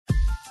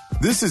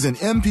This is an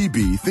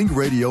MPB Think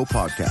Radio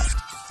podcast.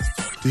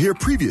 To hear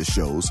previous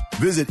shows,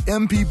 visit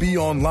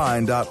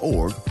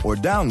mpbonline.org or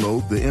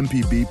download the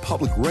MPB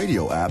Public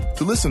Radio app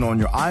to listen on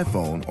your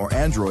iPhone or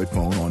Android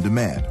phone on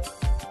demand.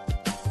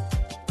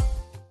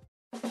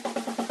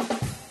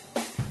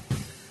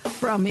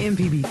 From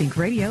MPB Think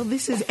Radio,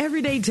 this is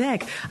Everyday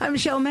Tech. I'm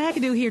Michelle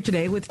McAdoo here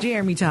today with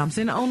Jeremy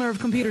Thompson, owner of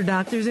Computer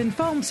Doctors and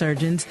Foam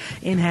Surgeons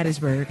in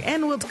Hattiesburg,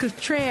 and Wilt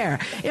Cottrell,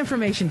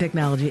 information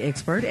technology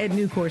expert at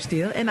Nucor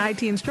Steel and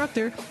IT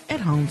instructor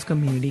at Holmes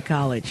Community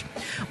College.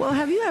 Well,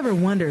 have you ever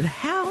wondered,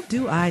 how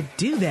do I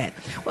do that?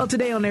 Well,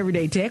 today on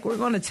Everyday Tech, we're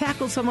going to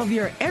tackle some of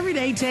your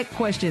everyday tech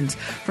questions,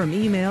 from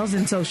emails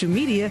and social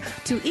media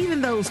to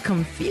even those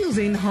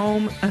confusing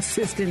home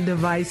assistant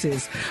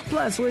devices.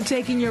 Plus, we're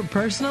taking your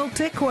personal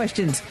tech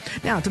questions.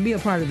 Now, to be a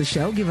part of the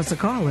show, give us a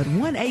call at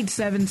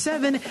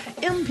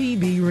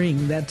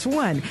 1-877-MPB-RING. That's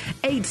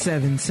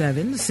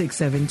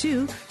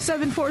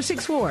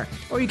 1-877-672-7464.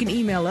 Or you can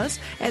email us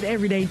at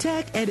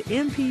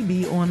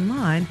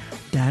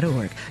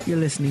everydaytech@mpbonline.org. You're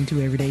listening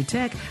to Everyday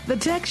Tech, the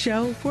tech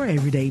show for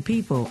everyday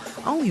people,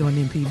 only on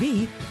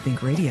MPB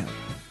Think Radio.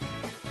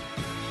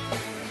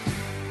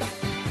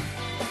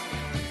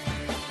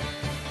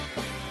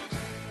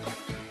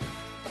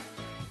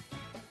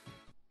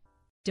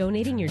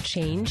 Donating your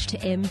change to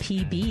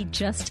MPB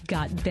just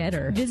got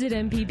better. Visit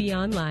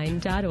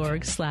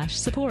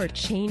mpbonline.org/support.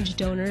 Change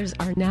donors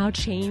are now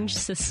change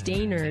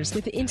sustainers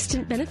with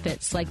instant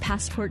benefits like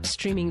passport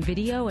streaming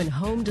video and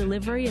home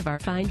delivery of our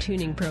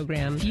fine-tuning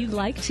program. If you'd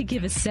like to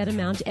give a set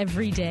amount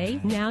every day,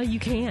 now you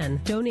can.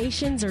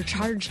 Donations are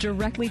charged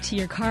directly to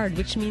your card,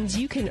 which means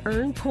you can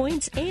earn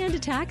points and a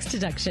tax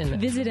deduction.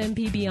 Visit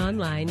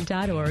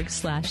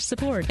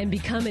mpbonline.org/support and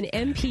become an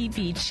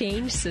MPB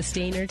change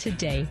sustainer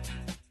today.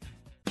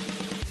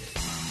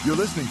 You're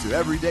listening to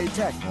Everyday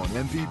Tech on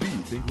MPB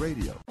Think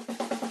Radio.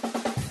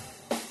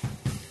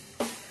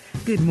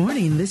 Good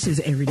morning. This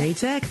is Everyday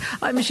Tech.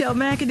 I'm Michelle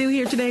McAdoo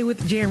here today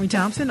with Jeremy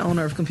Thompson,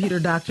 owner of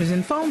Computer Doctors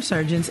and Foam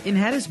Surgeons in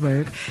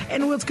Hattiesburg,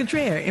 and Wilt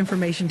Cottrell,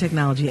 information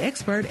technology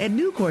expert at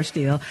Nucor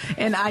Steel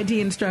and IT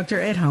instructor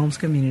at Holmes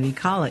Community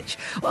College.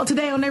 Well,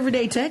 today on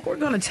Everyday Tech, we're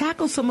going to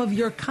tackle some of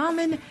your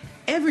common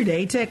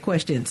everyday tech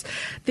questions,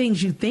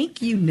 things you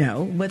think you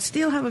know, but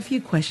still have a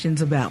few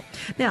questions about.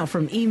 Now,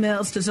 from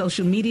emails to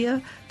social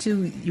media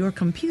to your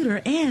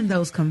computer and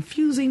those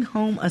confusing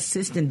home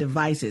assistant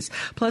devices.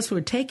 Plus,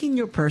 we're taking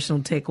your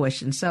personal tech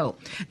questions. So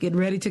get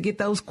ready to get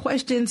those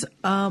questions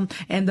and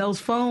those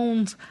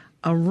phones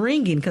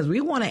ringing, because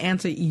we want to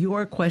answer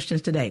your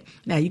questions today.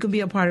 Now, you can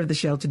be a part of the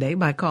show today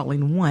by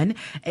calling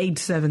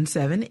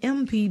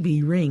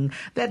 1-877-MPB-RING.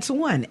 That's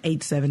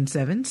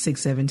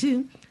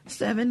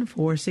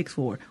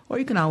 1-877-672-7464. Or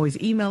you can always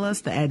email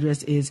us. The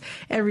address is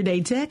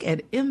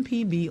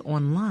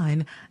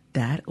everydaytech@mpbonline.org.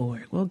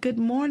 Well, good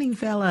morning,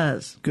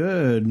 fellas.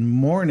 Good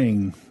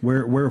morning.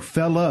 We're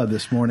fella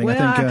this morning.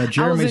 Well, I think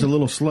Jeremy's a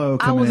little slow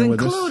coming in with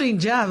us. I was including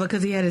Java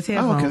because he had his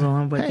headphones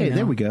on. But, hey,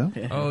 there we go.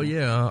 Oh,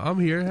 yeah. I'm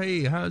here.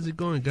 Hey, how's it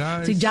going,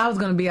 guys? See, Java's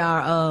going to be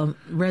our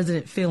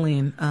resident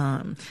fill-in.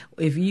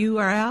 If you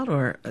are out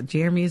or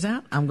Jeremy is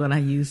out, I'm going to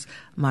use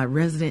my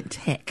resident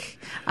tech.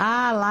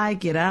 I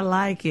like it.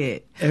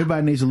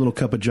 Everybody needs a little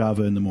cup of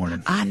Java in the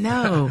morning. I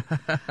know.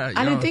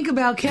 I didn't think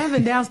about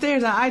Kevin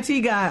downstairs, our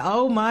IT guy.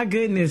 Oh, my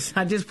goodness.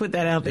 I just put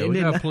that out there.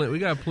 Yeah, we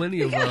got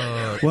plenty of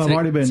I've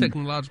already been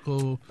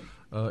technological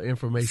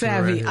information.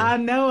 Savvy. I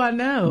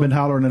know. Been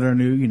hollering at our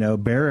new,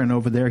 Baron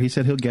over there. He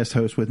said he'll guest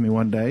host with me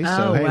one day.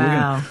 So hey,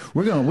 wow.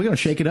 we're gonna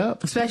shake it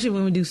up. Especially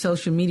when we do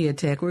social media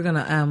tech, we're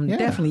gonna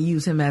definitely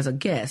use him as a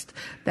guest.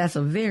 That's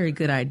a very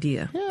good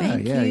idea.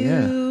 Thank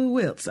you,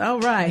 Wilts. All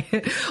right.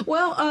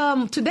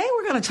 Well, today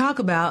we're gonna talk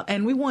about,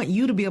 and we want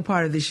you to be a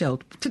part of the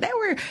show. Today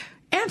we're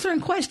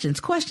answering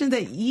questions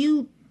that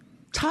you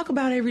talk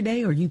about every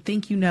day or you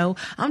think you know.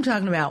 I'm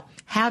talking about,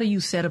 how do you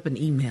set up an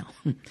email?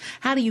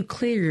 How do you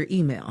clear your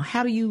email?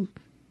 How do you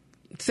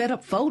set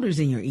up folders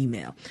in your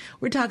email?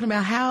 We're talking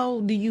about,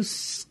 how do you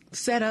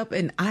set up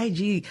an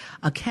IG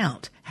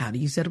account? How do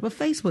you set up a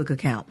Facebook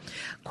account?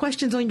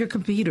 Questions on your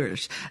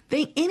computers.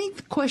 Any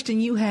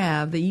question you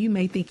have that you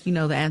may think you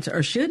know the answer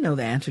or should know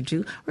the answer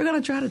to, we're going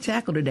to try to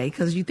tackle today,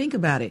 because you think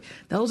about it,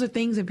 those are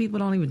things that people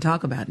don't even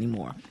talk about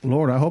anymore.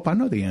 Lord, I hope I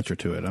know the answer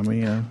to it. I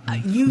mean,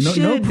 you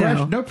should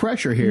know. No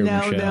pressure here,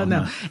 Michelle.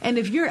 No. And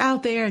if you're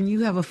out there and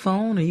you have a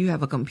phone or you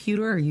have a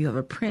computer or you have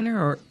a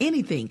printer or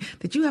anything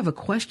that you have a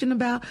question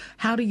about,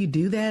 how do you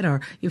do that?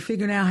 Or you're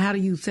figuring out how do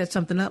you set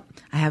something up?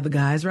 I have the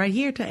guys right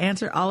here to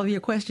answer all of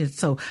your questions.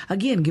 So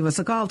again, give us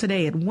a call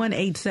today at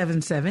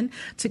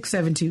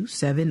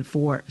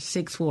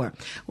 1-877-672-7464.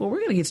 Well, we're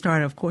going to get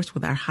started, of course,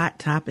 with our hot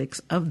topics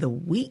of the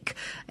week.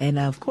 And,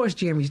 of course,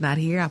 Jeremy's not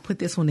here. I put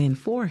this one in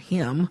for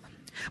him.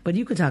 But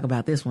you could talk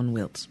about this one,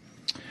 Wilts.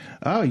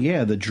 Oh,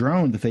 yeah, the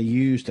drone that they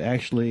used to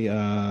actually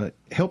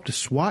help the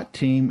SWAT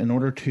team in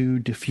order to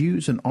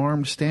defuse an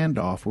armed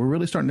standoff. We're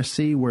really starting to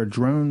see where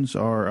drones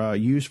are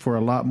used for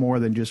a lot more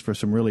than just for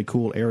some really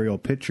cool aerial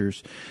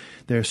pictures.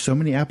 There's so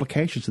many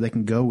applications that they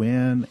can go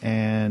in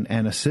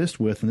and assist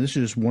with, and this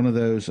is just one of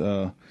those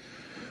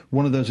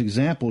one of those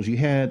examples you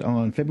had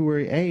on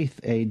February 8th,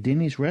 a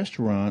Denny's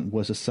restaurant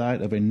was the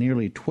site of a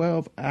nearly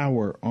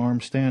 12-hour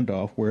armed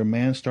standoff where a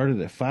man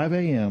started at 5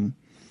 a.m.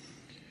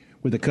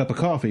 with a cup of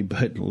coffee,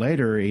 but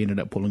later he ended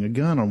up pulling a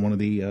gun on one of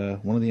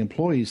the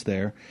employees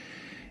there.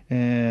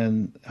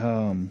 And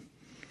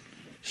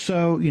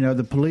so,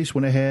 the police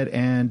went ahead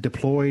and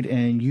deployed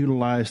and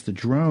utilized the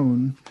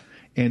drone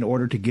in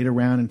order to get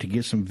around and to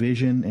get some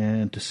vision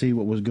and to see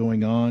what was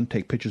going on,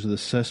 take pictures of the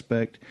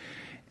suspect.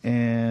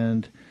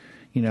 And,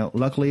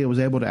 luckily it was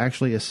able to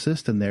actually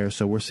assist in there.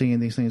 So we're seeing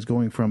these things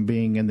going from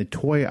being in the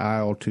toy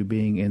aisle to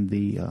being in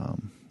the,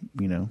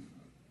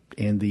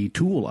 in the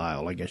tool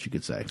aisle, I guess you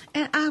could say.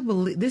 And I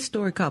believe this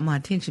story caught my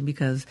attention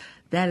because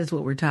that is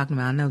what we're talking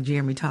about. I know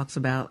Jeremy talks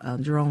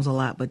about drones a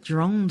lot, but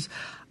drones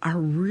are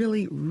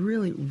really,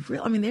 really,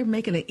 I mean, they're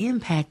making an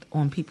impact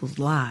on people's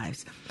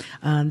lives.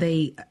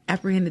 They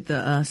apprehended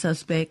the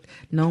suspect.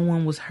 No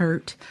one was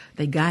hurt.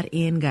 They got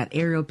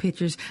aerial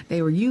pictures.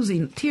 They were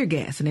using tear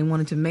gas, and they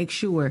wanted to make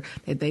sure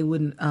that they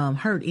wouldn't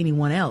hurt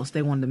anyone else.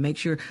 They wanted to make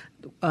sure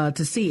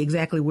to see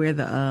exactly where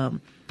the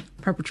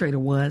perpetrator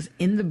was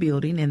in the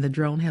building, and the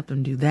drone helped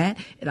them do that.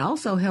 It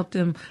also helped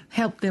them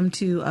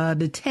to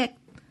detect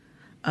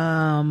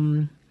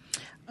the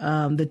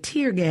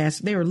tear gas.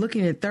 They were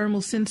looking at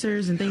thermal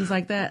sensors and things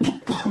like that.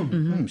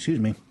 Mm-hmm. Excuse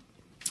me.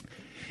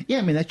 Yeah,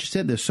 I mean, that you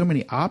said, there's so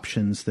many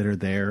options that are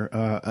there.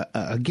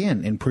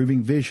 Again,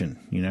 improving vision,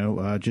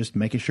 just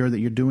making sure that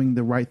you're doing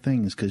the right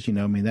things. Because,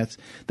 I mean, that's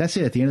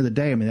it. At the end of the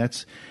day, I mean,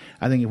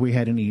 I think if we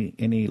had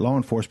any law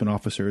enforcement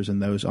officers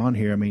and those on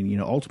here, I mean,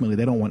 ultimately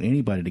they don't want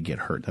anybody to get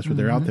hurt. That's what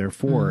they're out there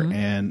for.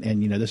 Mm-hmm.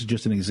 And this is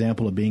just an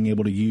example of being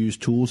able to use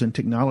tools and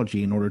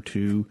technology in order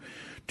to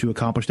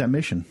accomplish that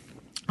mission.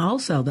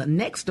 Also, the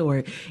next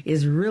story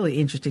is really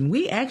interesting.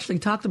 We actually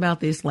talked about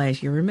this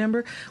last year.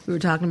 Remember, we were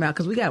talking about,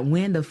 because we got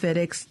wind of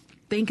FedEx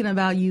thinking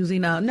about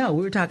using,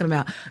 we were talking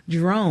about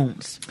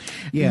drones.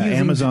 Yeah,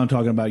 Amazon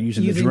talking about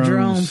using the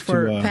drones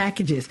for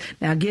packages.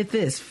 Now, get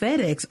this.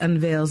 FedEx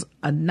unveils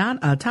a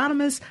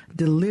non-autonomous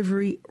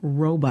delivery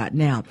robot.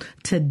 Now,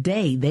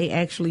 today, they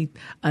actually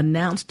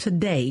announced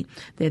today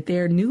that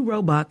their new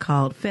robot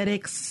called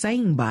FedEx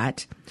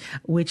SameBot,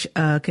 which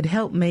could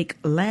help make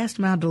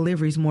last-mile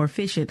deliveries more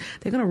efficient.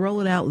 They're going to roll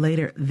it out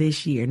later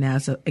this year. Now,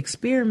 so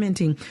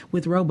experimenting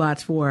with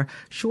robots for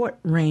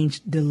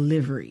short-range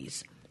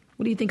deliveries.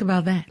 What do you think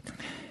about that?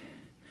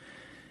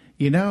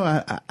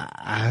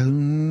 I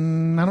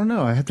don't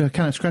know. I have to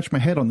kind of scratch my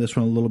head on this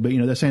one a little bit.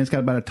 They're saying it's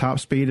got about a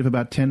top speed of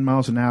about 10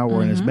 miles an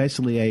hour, and it's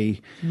basically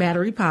a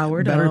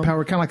battery-powered, kind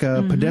of like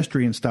a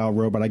pedestrian-style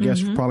robot, I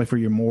guess, probably for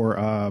your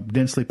more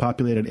densely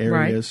populated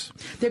areas.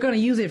 Right. They're going to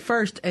use it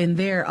first in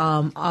their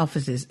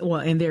offices,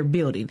 in their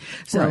building.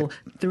 So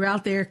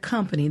throughout their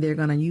company, they're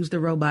going to use the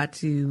robot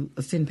to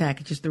send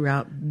packages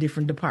throughout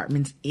different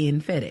departments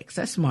in FedEx.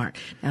 That's smart.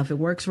 Now, if it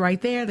works right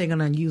there, they're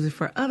going to use it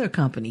for other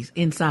companies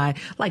inside,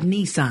 like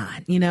Nissan.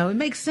 It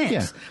makes sense.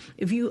 Yeah.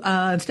 If you,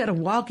 instead of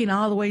walking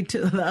all the way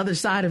to the other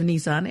side of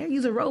Nissan, they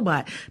use a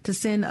robot to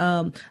send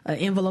an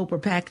envelope or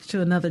package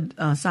to another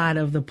side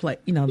of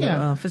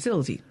the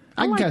facility.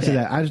 I can kind of see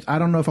that. I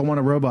don't know if I want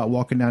a robot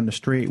walking down the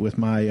street with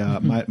my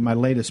my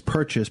latest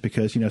purchase,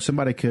 because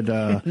somebody could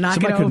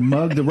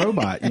mug the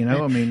robot.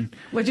 I mean,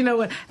 but you know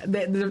what,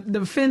 the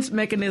defense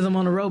mechanism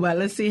on the robot.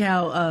 Let's see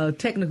how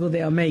technical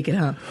they'll make it,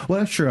 huh? Well,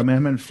 that's true. I mean,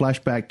 I'm in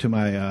flashback to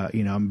my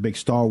I'm a big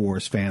Star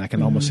Wars fan. I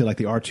can almost see like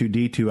the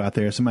R2-D2 out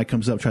there. Somebody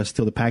comes up, tries to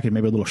steal the package,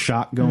 maybe a little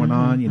shock going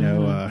on.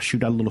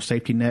 Shoot out a little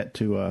safety net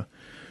to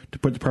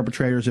put the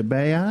perpetrators at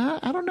bay.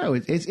 I don't know.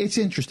 It's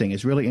interesting.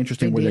 It's really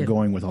interesting where they're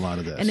going with a lot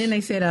of this. And then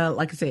they said,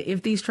 like I said,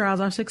 if these trials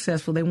are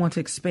successful, they want to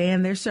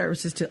expand their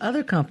services to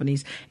other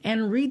companies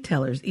and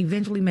retailers,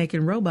 eventually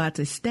making robots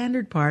a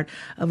standard part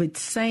of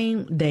its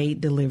same-day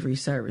delivery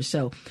service.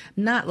 So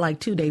not like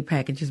 2-day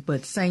packages,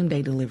 but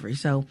same-day delivery.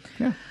 So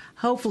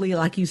hopefully,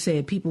 like you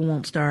said, people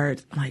won't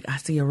start like, I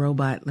see a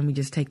robot, let me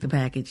just take the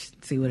package,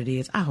 see what it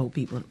is. I hope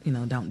people,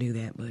 don't do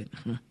that, but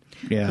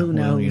who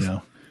knows?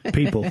 Well,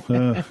 people.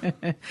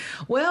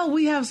 Well,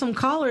 we have some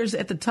callers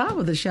at the top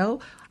of the show.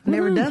 I've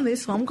never done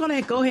this, so I'm going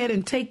to go ahead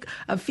and take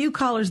a few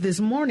callers this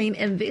morning,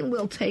 and then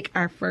we'll take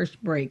our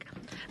first break.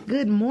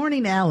 Good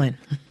morning, Alan.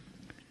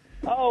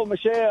 Oh,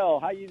 Michelle,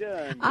 how you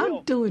doing?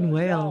 I'm doing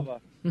well.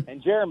 Java.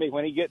 And Jeremy,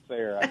 when he gets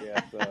there, I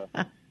guess.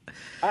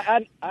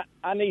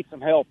 I need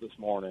some help this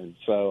morning,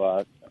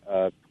 so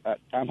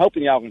I'm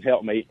hoping y'all can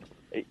help me.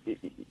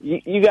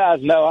 You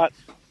guys know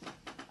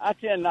I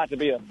tend not to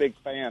be a big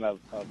fan of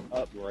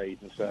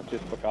upgrades and stuff,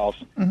 just because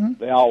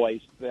they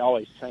always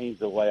change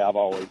the way I've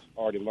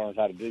already learned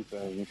how to do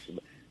things.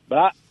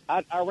 But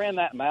I ran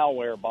that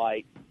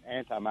Malwarebytes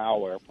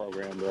anti-malware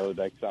program the other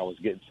day because I was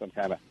getting some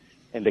kind of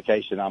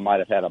indication I might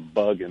have had a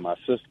bug in my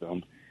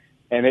system,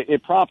 and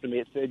it prompted me.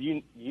 It said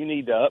you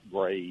need to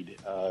upgrade.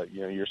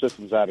 Your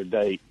system's out of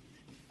date.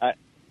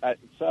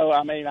 So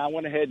I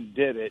went ahead and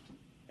did it,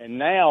 and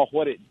now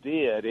what it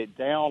did, it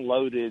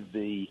downloaded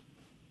the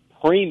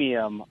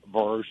premium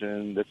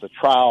version. That's a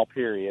trial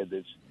period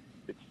that's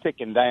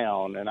ticking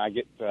down, and I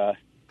get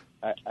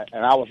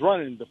and I was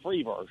running the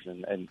free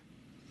version, and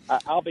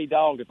I'll be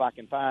dogged if I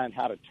can find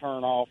how to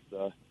turn off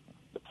the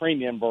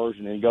premium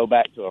version and go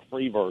back to a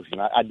free version.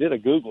 I did a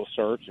Google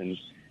search and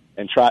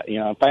try,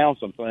 found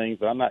some things,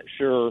 but I'm not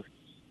sure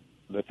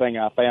the thing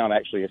I found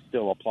actually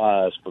still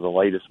applies for the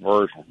latest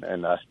version.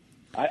 And I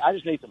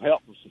just need some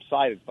help from some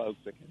sighted folks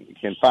that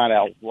can find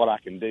out what I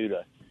can do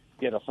to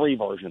get a free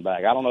version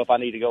back. I don't know if I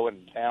need to go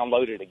and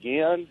download it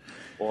again,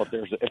 or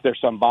if there's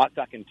some box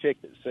I can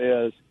tick that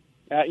says,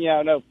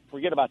 no,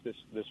 forget about this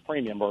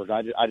premium version.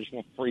 I just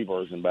want the free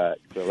version back.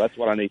 So that's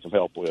what I need some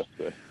help with.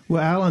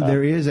 Well, Alan,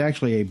 there is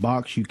actually a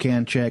box you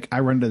can check. I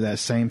run into that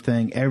same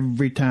thing.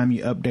 Every time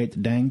you update the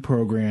dang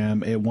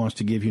program, it wants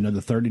to give you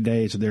the 30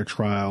 days of their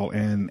trial,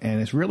 and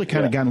it's really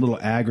kind of gotten a little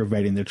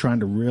aggravating. They're trying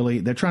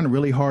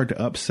really hard to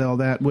upsell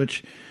that,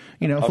 which,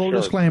 full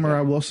disclaimer,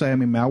 I will say,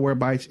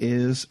 Malwarebytes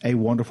is a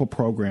wonderful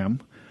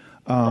program,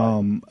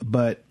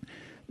 but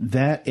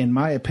that, in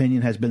my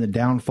opinion, has been the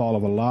downfall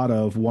of a lot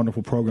of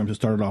wonderful programs that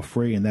started off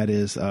free, and that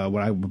is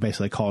what I would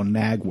basically call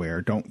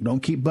nagware.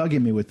 Don't keep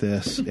bugging me with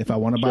this. If I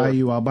want to buy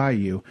you, I'll buy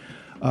you.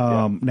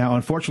 Now,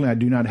 unfortunately, I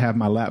do not have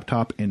my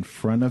laptop in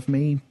front of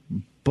me,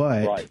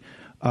 but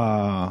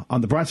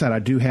on the bright side, I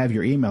do have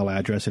your email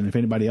address, and if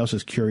anybody else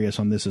is curious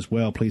on this as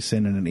well, please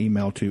send in an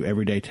email to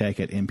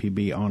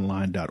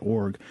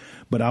everydaytech@mpbonline.org.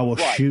 But I will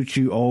shoot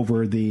you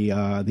over the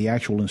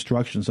actual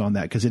instructions on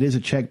that, because it is a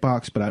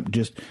checkbox, but I'm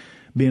just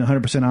being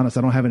 100% honest,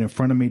 I don't have it in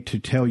front of me to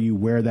tell you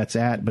where that's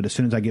at, but as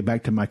soon as I get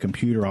back to my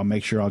computer, I'll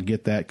make sure I'll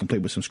get that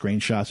complete with some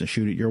screenshots and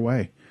shoot it your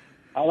way.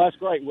 Oh, that's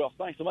great. Well,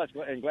 thanks so much,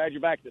 and glad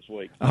you're back this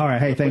week. All right.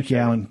 Hey, thank you,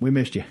 Alan. We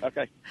missed you.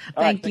 Okay.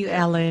 Thank you,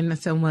 Alan,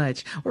 so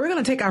much. We're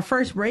going to take our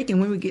first break,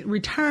 and when we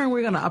return,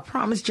 we're going to, I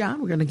promise,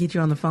 John, we're going to get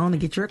you on the phone and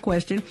get your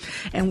question.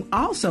 And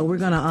also, we're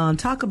going to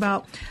talk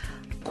about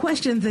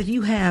questions that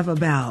you have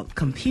about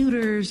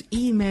computers,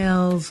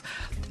 emails,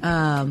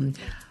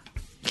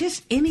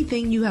 just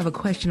anything you have a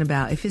question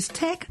about. If it's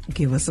tech,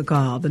 give us a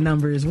call. The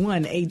number is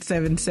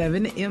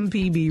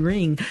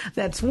 1-877-MPB-RING.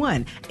 That's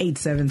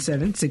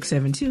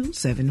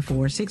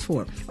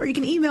 1-877-672-7464. Or you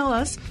can email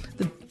us.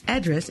 The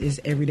address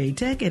is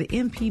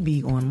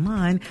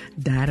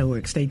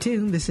everydaytech@mpbonline.org. Stay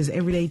tuned. This is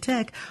Everyday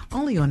Tech,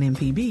 only on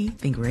MPB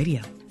Think Radio.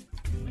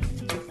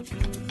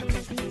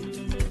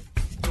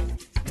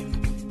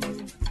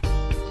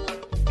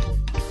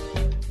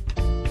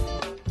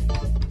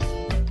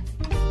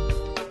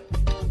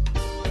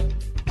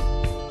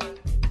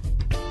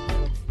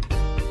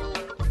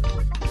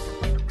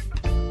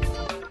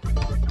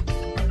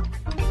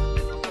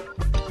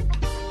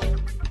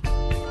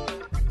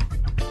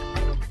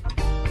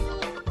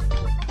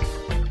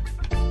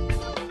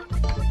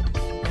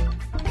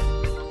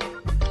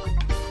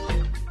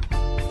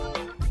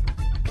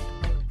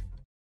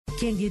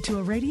 Can't get to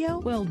a radio?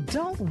 Well,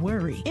 don't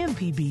worry.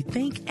 MPB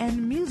Think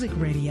and Music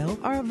Radio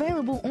are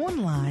available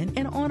online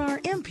and on our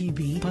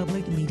MPB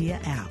Public Media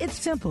app. It's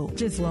simple.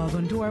 Just log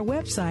on to our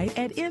website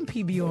at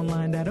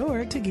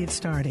mpbonline.org to get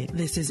started.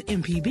 This is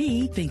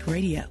MPB Think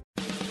Radio.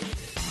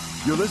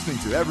 You're listening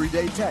to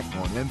Everyday Tech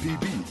on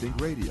MPB Think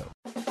Radio.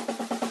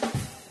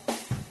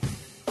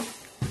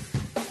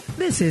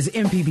 This is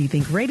MPB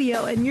Think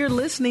Radio, and you're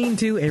listening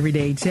to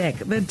Everyday Tech,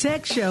 the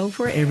tech show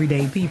for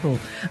everyday people.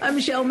 I'm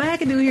Michelle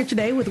McAdoo here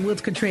today with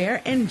Wilts Cottrell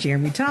and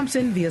Jeremy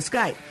Thompson via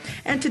Skype.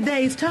 And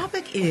today's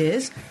topic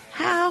is,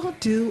 how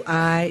do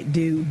I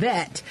do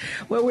that?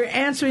 Well, we're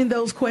answering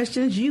those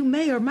questions you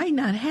may or may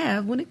not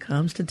have when it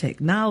comes to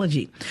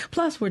technology.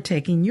 Plus, we're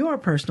taking your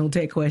personal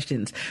tech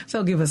questions.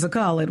 So give us a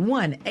call at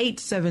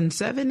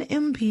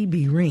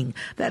 1-877-MPB-RING.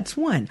 That's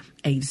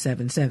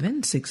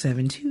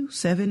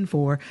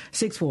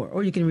 1-877-672-7464.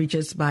 Or you can reach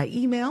us by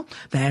email.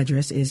 The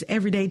address is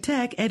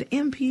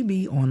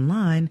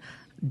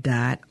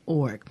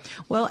everydaytech@mpbonline.org.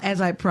 Well,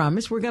 as I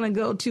promised, we're going to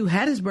go to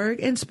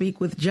Hattiesburg and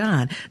speak with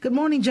John. Good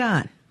morning,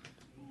 John.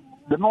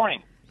 Good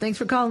morning. Thanks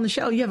for calling the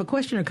show. You have a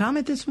question or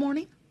comment this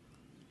morning?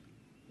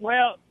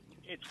 Well,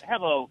 I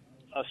have a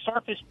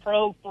Surface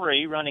Pro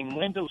 3 running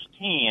Windows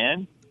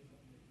 10,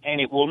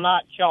 and it will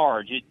not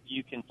charge.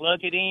 You can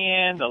plug it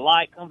in, the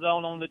light comes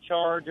on the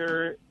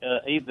charger,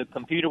 the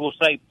computer will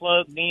say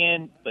plugged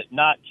in, but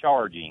not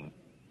charging.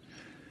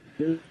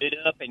 Boot it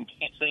up and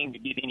can't seem to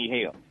get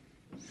any help.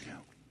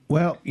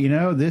 Well,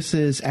 this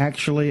is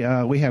actually,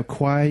 we have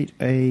quite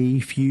a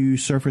few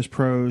Surface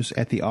Pros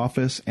at the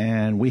office,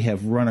 and we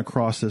have run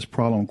across this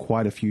problem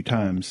quite a few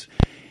times.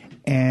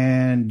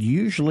 And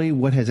usually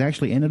what has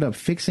actually ended up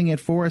fixing it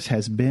for us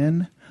has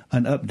been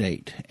an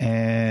update.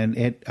 And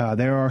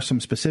there are some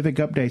specific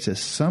updates that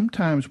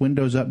sometimes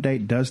Windows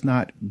Update does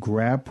not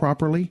grab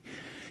properly.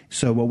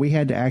 So what we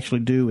had to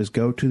actually do is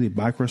go to the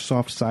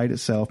Microsoft site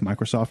itself,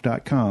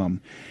 Microsoft.com,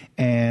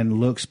 and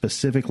look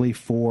specifically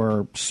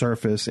for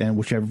Surface and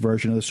whichever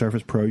version of the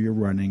Surface Pro you're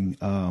running.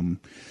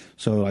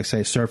 So like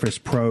say Surface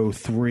Pro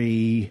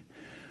 3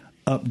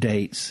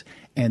 updates.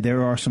 And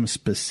there are some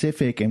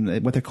specific,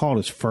 and what they're called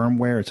is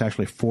firmware. It's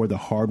actually for the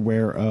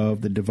hardware of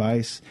the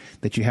device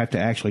that you have to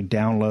actually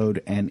download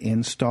and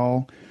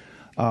install.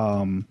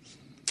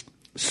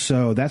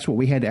 So that's what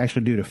we had to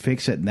actually do to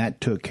fix it, and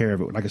that took care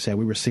of it. Like I said,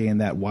 we were seeing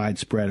that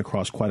widespread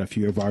across quite a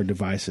few of our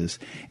devices.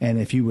 And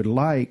if you would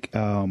like,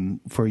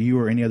 for you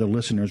or any other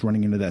listeners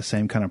running into that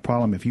same kind of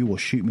problem, if you will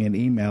shoot me an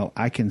email,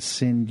 I can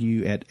send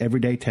you at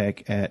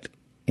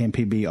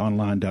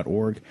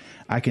everydaytech@mpbonline.org.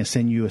 I can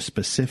send you a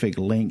specific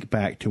link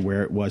back to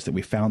where it was that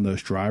we found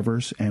those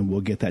drivers, and we'll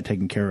get that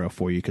taken care of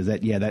for you. Because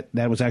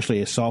that was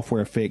actually a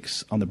software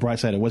fix on the bright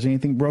side. It wasn't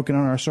anything broken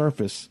on our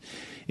Surface.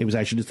 It was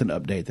actually just an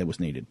update that was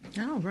needed.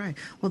 All right.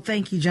 Well,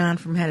 thank you, John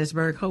from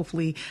Hattiesburg.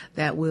 Hopefully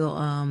that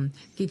will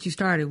get you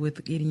started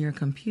with getting your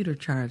computer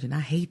charged. And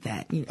I hate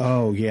that.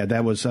 Oh, yeah.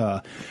 That was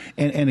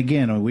and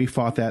again, we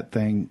fought that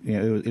thing.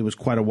 It was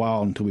quite a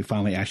while until we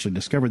finally actually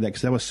discovered that,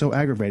 because that was so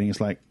aggravating.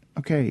 It's like,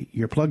 okay,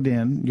 you're plugged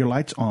in, your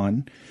light's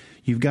on,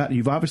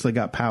 you've obviously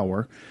got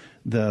power.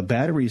 The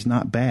battery's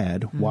not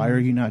bad. Mm-hmm. Why are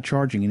you not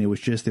charging? And it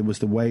was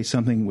the way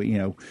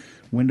something,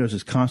 Windows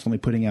is constantly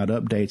putting out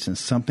updates, and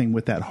something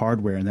with that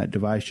hardware and that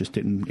device just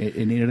it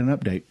needed an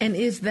update. And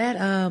is that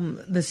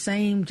the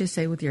same, just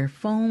say, with your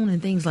phone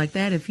and things like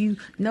that? If you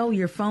know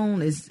your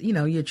phone is,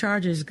 your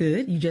charger is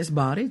good, you just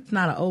bought it. It's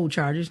not an old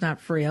charger. It's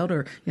not frayed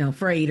or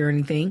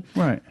anything.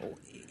 Right.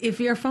 If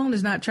your phone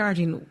is not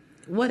charging,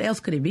 what else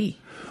could it be?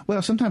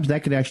 Well, sometimes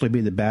that could actually be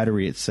the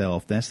battery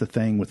itself. That's the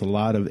thing with a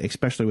lot of,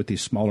 especially with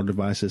these smaller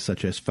devices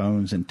such as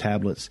phones and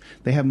tablets,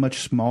 they have much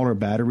smaller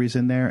batteries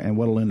in there, and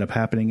what will end up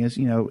happening is,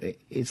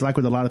 it's like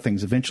with a lot of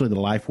things. Eventually the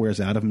life wears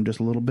out of them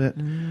just a little bit.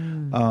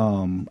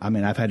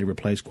 I've had to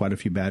replace quite a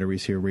few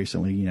batteries here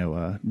recently.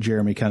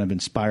 Jeremy kind of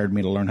inspired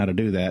me to learn how to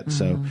do that. Mm.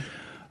 So,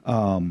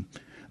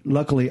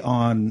 luckily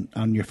on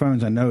your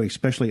phones, I know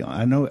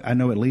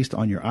at least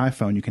on your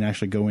iPhone, you can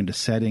actually go into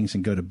settings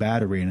and go to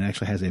battery, and it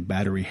actually has a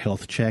battery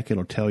health check.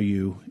 It'll tell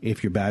you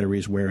if your battery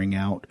is wearing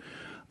out.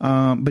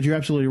 But you're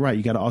absolutely right.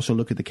 You got to also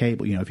look at the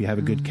cable, if you have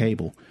a good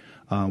cable.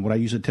 What I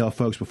usually tell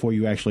folks before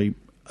you actually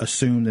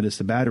assume that it's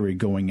the battery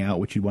going out,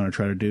 what you want to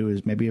try to do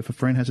is maybe if a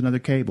friend has another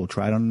cable,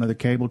 try it on another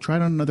cable, try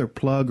it on another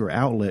plug or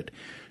outlet,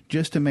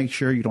 just to make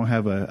sure you don't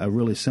have a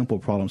really simple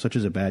problem, such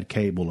as a bad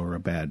cable or a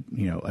bad,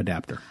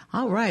 adapter.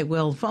 All right.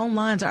 Well, phone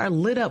lines are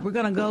lit up. We're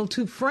going to go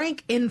to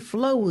Frank in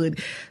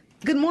Flowood.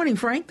 Good morning,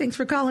 Frank. Thanks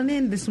for calling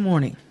in this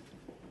morning.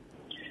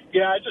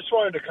 Yeah, I just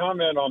wanted to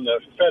comment on the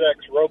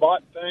FedEx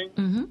robot thing.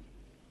 Mm-hmm.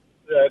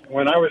 That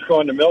when I was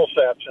going to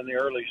Millsaps in the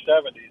early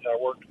 70s, I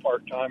worked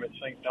part-time at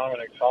St.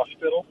 Dominic's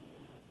Hospital.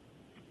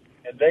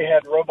 And they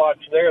had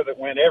robots there that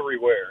went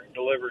everywhere and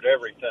delivered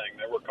everything.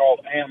 They were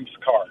called AMS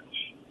carts.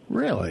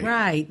 Really?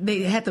 Right.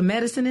 They had the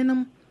medicine in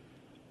them?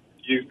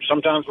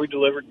 Sometimes we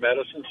delivered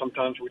medicine,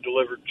 sometimes we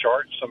delivered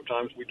charts,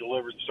 sometimes we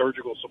delivered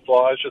surgical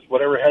supplies, just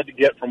whatever had to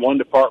get from one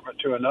department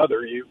to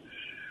another. You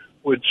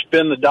would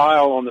spin the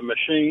dial on the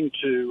machine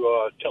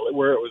to tell it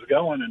where it was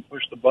going and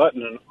push the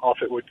button, and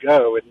off it would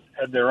go. It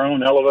had their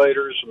own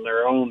elevators and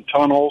their own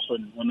tunnels,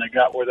 and when they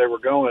got where they were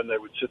going, they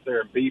would sit there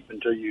and beep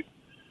until you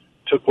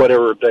took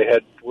whatever they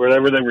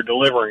were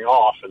delivering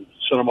off and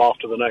sent them off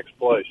to the next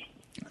place.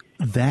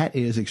 That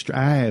is extra.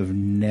 I have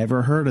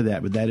never heard of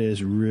that, but that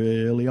is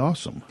really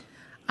awesome.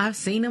 I've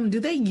seen them.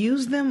 Do they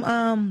use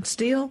them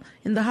still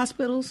in the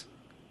hospitals?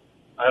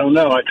 I don't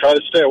know. I try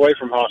to stay away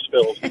from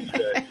hospitals these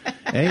days.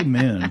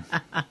 Amen.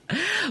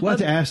 We'll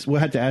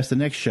have to ask the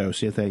next show,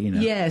 see if they,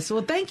 Yes.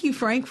 Well, thank you,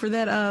 Frank, for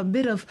that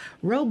bit of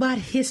robot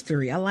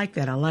history. I like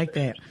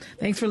that.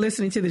 Thanks for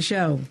listening to the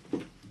show.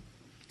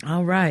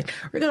 All right.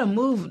 We're going to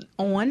move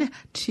on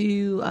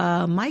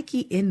to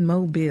Mikey in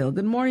Mobile.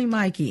 Good morning,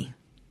 Mikey.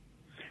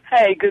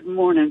 Hey, good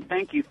morning.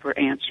 Thank you for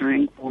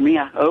answering for me,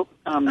 I hope.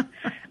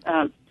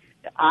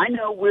 I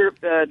know we're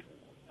coming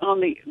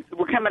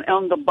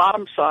on the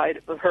bottom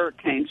side of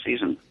hurricane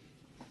season,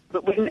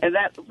 but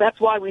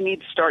that's why we need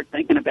to start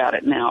thinking about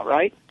it now,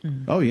 right?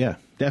 Oh, yeah,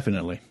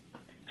 definitely.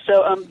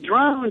 So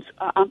drones,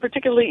 I'm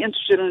particularly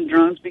interested in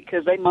drones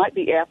because they might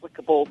be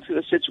applicable to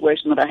a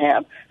situation that I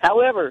have.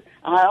 However,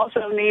 I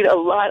also need a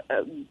lot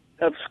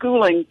of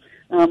schooling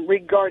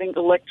regarding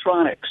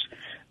electronics.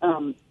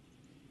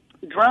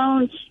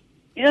 Drones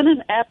in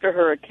and after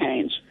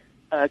hurricanes,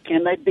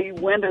 can they be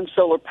wind and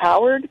solar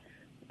powered?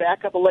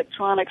 Backup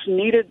electronics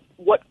needed?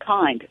 What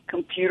kind?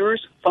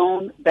 Computers,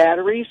 phone,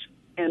 batteries,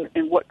 and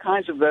what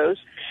kinds of those?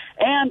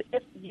 And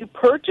if you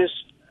purchase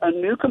a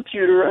new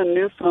computer, a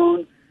new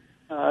phone,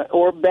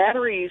 or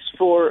batteries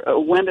for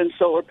wind and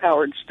solar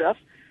powered stuff,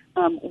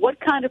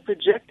 what kind of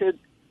projected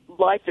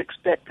life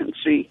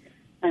expectancy?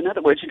 In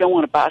other words, you don't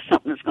want to buy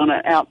something that's going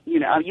to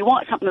you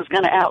want something that's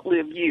going to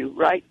outlive you,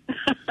 right?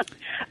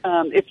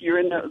 If you're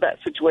in that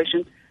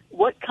situation,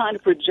 what kind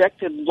of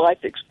projected life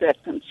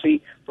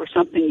expectancy for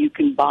something you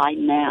can buy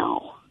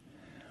now?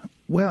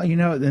 Well,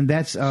 and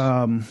that's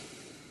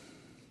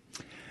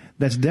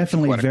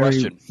definitely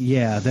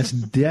that's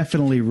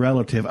definitely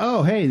relative.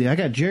 Oh, hey, I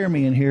got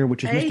Jeremy in here,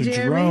 which is Mr.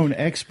 Jeremy. Drone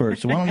Expert.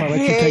 So why don't I let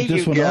you take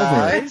this one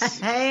over?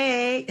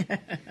 Hey.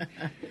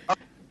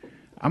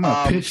 I'm going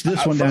to pitch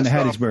this one down to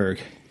Hattiesburg.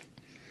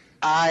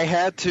 I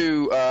had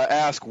to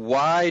ask,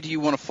 why do you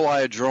want to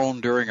fly a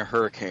drone during a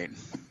hurricane?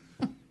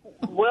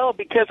 Well,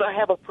 because I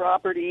have a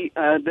property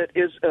that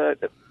is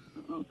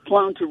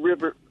prone to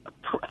river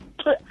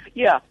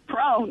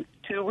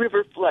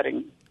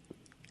flooding.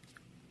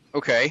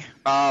 Okay.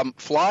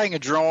 Flying a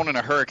drone in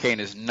a hurricane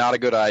is not a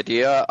good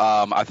idea.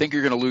 I think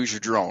you're going to lose your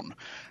drone.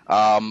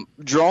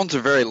 Drones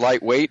are very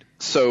lightweight,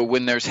 so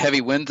when there's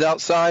heavy winds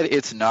outside,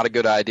 it's not a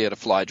good idea to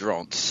fly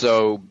drones.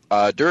 So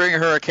during a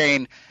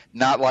hurricane,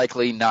 not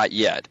likely, not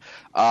yet.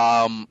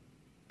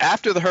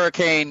 After the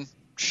hurricane,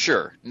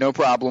 sure, no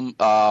problem.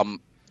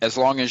 As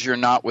long as you're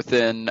not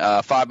within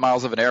 5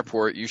 miles of an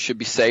airport, you should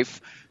be safe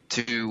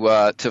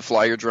to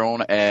fly your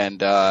drone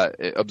and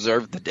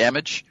observe the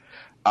damage.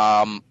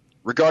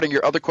 Regarding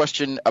your other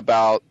question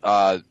about,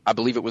 I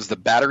believe it was the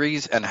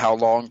batteries and how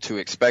long to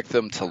expect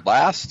them to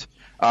last,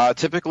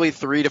 typically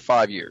 3 to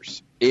 5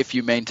 years if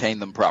you maintain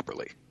them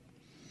properly.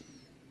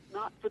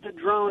 Not for the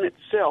drone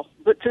itself,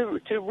 but to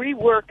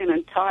rework an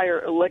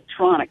entire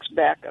electronics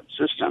backup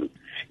system.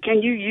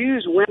 Can you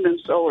use wind and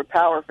solar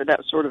power for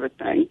that sort of a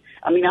thing?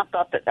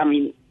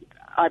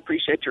 I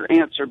appreciate your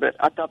answer, but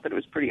I thought that it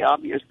was pretty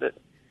obvious that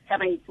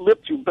having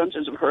lived through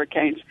bunches of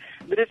hurricanes,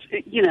 that it's,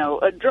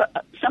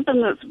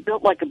 something that's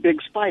built like a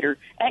big spider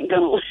ain't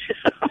going to live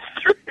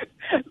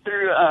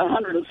through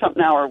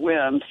 100-something hour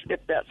winds if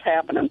that's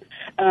happening.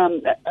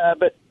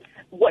 But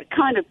what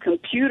kind of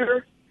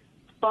computer,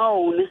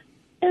 phone,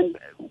 and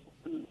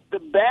the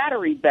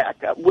battery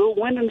backup? Will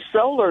wind and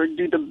solar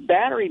do the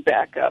battery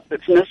backup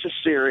that's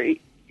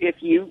necessary if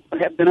you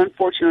have been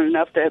unfortunate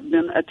enough to have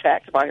been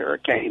attacked by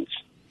hurricanes?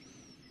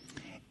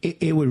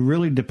 It would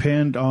really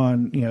depend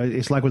on,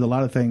 it's like with a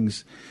lot of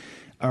things.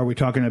 Are we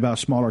talking about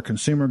smaller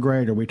consumer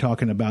grade? Are we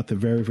talking about the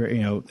very, very,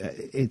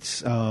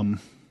 that's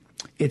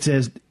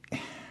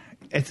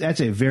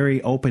a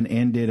very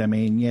open-ended.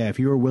 If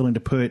you were willing to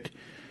put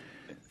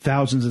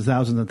thousands and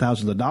thousands and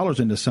thousands of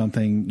dollars into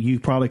something, you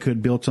probably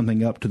could build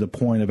something up to the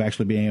point of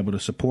actually being able to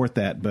support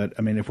that. But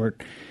if we're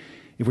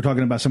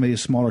talking about some of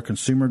these smaller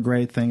consumer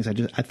grade things, I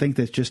think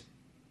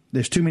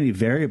there's too many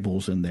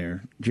variables in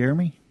there.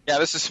 Jeremy? Yeah,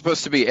 this is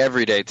supposed to be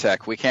everyday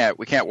tech. We can't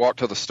walk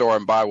to the store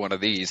and buy one of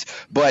these.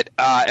 But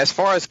as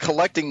far as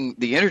collecting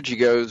the energy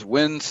goes,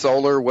 wind,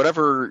 solar,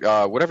 whatever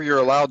you're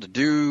allowed to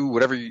do,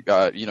 whatever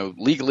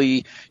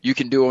legally you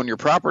can do on your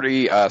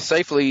property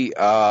safely,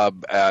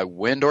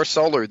 wind or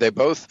solar, they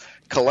both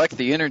collect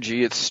the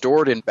energy. It's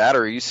stored in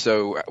batteries,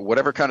 so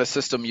whatever kind of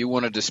system you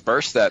want to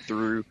disperse that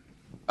through,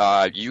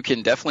 you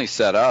can definitely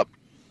set up.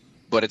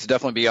 But it's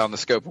definitely beyond the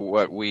scope of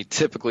what we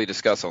typically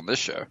discuss on this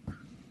show.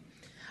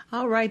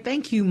 All right.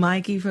 Thank you,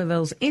 Mikey, for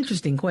those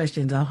interesting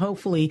questions.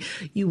 Hopefully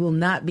you will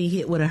not be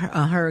hit with a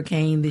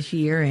hurricane this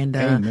year,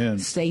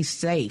 and stay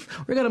safe.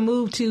 We're going to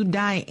move to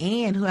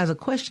Diane, who has a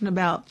question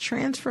about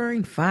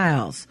transferring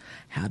files.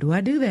 How do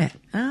I do that?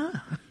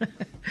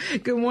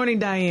 Good morning,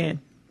 Diane.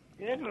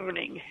 Good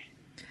morning.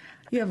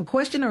 You have a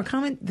question or a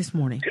comment this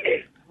morning?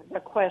 A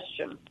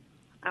question.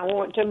 I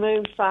want to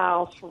move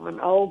files from an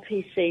old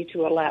PC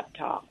to a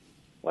laptop.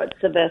 What's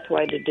the best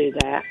way to do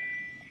that?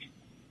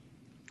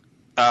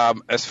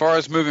 As far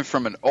as moving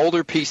from an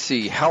older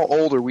PC, how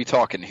old are we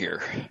talking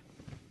here?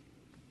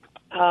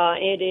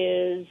 It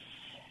is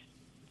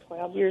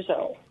 12 years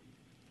old.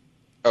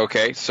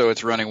 Okay, so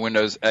it's running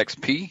Windows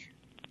XP?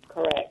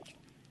 Correct.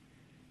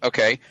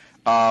 Okay.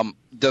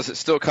 Does it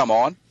still come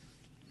on?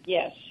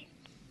 Yes.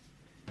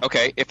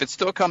 Okay, if it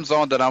still comes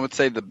on, then I would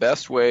say the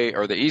best way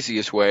or the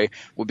easiest way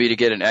would be to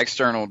get an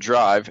external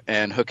drive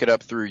and hook it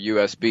up through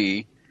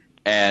USB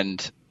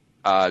and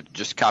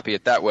just copy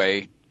it that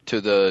way to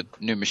the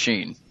new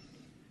machine.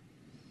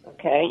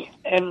 Okay,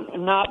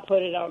 and not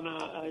put it on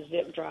a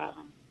zip drive.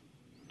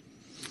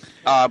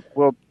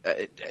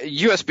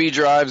 USB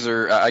drives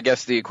are, I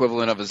guess, the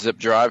equivalent of a zip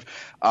drive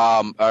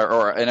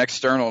or an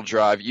external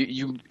drive.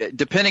 You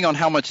depending on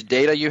how much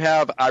data you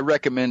have, I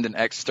recommend an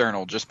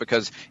external, just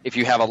because if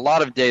you have a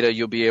lot of data,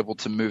 you'll be able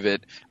to move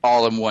it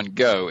all in one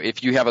go.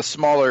 If you have a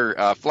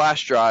smaller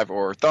flash drive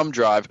or thumb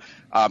drive,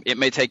 it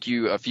may take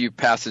you a few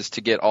passes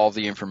to get all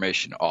the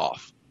information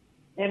off.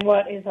 And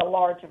what is a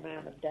large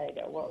amount of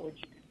data? What would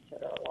you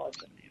consider a large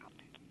amount?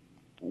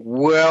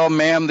 Well,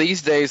 ma'am,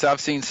 these days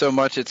I've seen so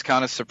much it's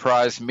kind of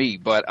surprised me.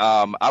 But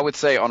I would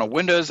say on a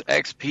Windows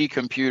XP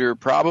computer,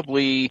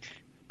 probably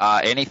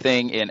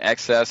anything in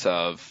excess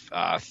of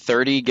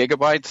 30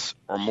 gigabytes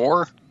or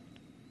more.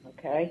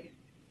 Okay.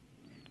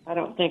 I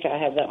don't think I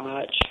have that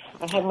much.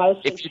 I have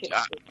mostly pictures.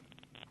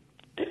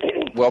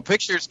 Well,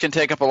 pictures can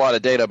take up a lot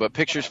of data, but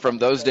pictures from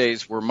those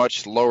days were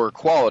much lower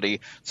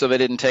quality, so they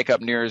didn't take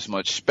up near as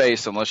much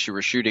space unless you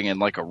were shooting in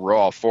like a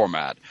RAW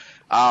format.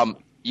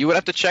 You would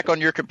have to check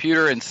on your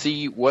computer and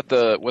see what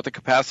the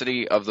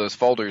capacity of those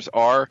folders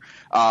are.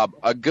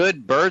 A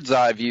good bird's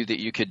eye view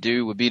that you could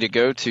do would be to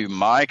go to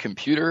My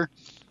Computer,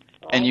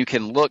 and you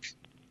can look.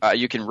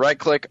 You can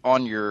right-click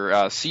on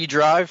your C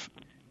drive,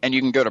 and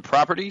you can go to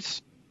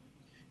Properties.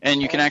 And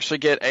you can actually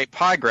get a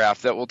pie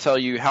graph that will tell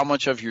you how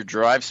much of your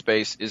drive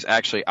space is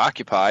actually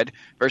occupied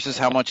versus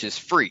how much is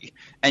free.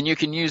 And you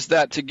can use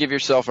that to give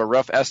yourself a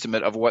rough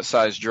estimate of what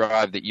size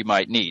drive that you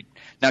might need.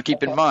 Now,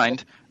 keep in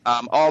mind,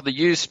 all the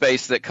use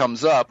space that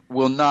comes up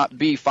will not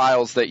be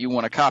files that you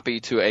want to copy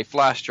to a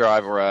flash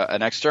drive or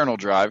an external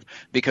drive,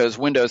 because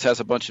Windows has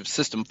a bunch of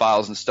system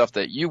files and stuff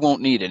that you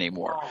won't need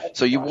anymore.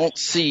 So you won't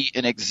see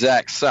an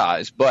exact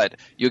size, but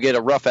you'll get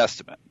a rough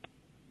estimate.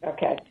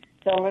 Okay.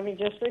 So let me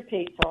just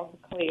repeat so I'm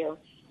clear.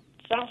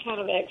 Some kind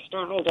of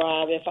external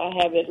drive, if I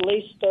have at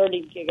least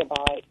 30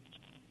 gigabytes,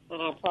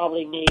 then I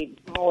probably need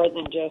more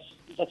than just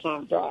the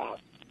thumb drive.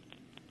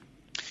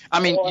 I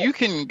mean, you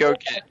can go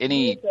get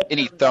any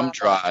thumb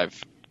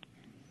drive.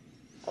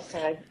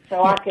 Okay,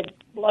 so I could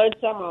load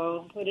some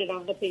on, put it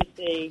on the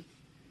PC,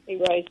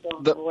 erase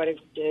them, or whatever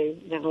you do,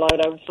 then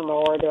load over some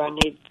more. Do I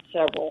need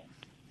several?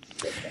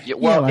 Yeah,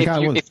 well, if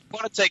you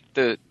want to take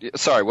the –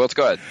 sorry, Wilts,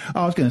 go ahead.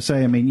 I was going to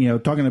say, I mean,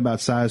 talking about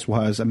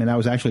size-wise, I mean,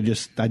 I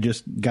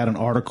just got an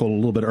article a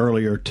little bit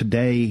earlier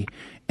today.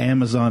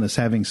 Amazon is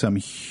having some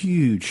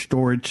huge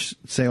storage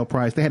sale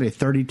price. They had a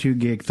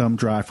 32-gig thumb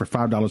drive for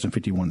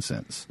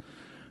 $5.51.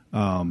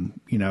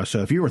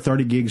 So if you were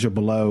 30 gigs or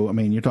below, I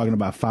mean, you're talking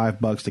about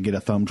 $5 to get a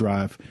thumb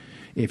drive.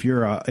 If you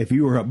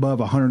were above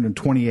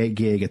 128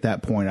 gig at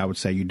that point, I would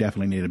say you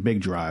definitely need a big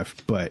drive.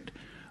 But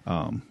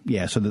so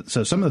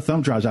some of the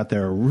thumb drives out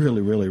there are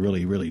really, really,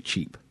 really, really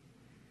cheap.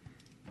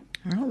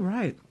 All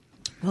right.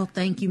 Well,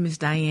 thank you, Ms.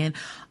 Diane.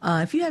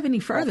 If you have any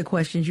further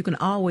questions, you can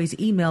always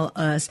email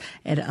us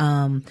at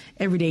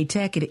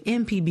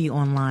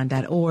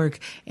everydaytech@mpbonline.org,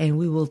 and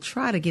we will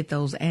try to get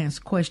those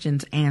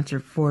questions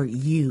answered for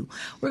you.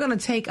 We're going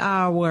to take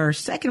our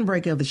second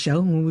break of the show.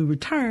 When we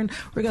return,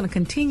 we're going to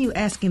continue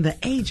asking the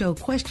age-old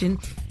question,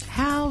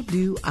 how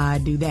do I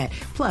do that?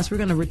 Plus, we're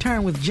going to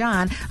return with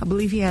John. I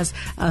believe he has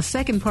a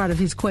second part of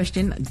his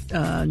question.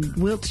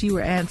 Wilts, you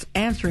were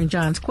answering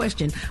John's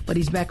question, but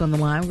he's back on the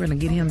line. We're going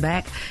to get him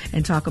back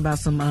and talk about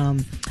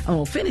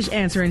finish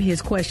answering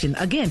his question.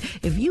 Again,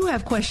 if you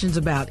have questions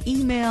about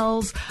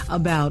emails,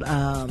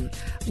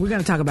 we're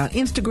going to talk about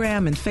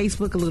Instagram and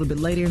Facebook a little bit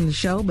later in the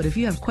show, but if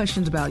you have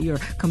questions about your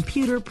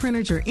computer,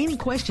 printers, or any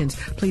questions,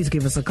 please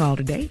give us a call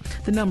today.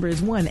 The number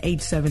is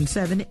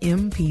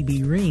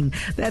 1-877-MPB-RING.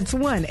 That's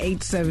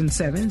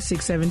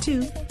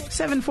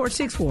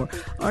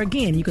 1-877-672-7464. Or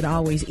again, you could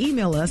always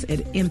email us at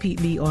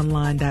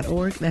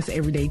mpbonline.org. That's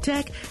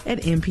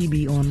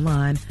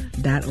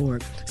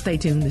everydaytech@mpbonline.org. Stay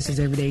tuned. This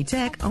is Everyday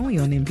Tech, only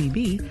on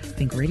MPB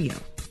Think Radio.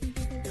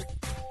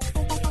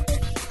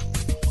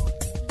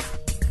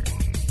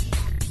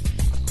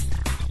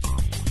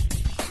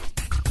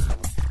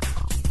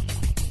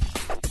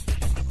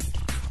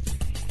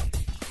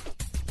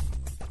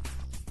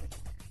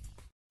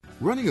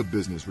 Running a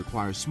business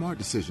requires smart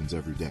decisions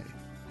every day.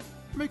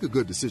 Make a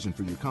good decision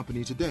for your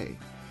company today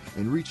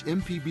and reach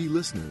MPB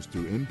listeners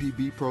through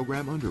MPB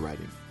program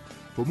underwriting.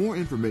 For more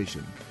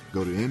information,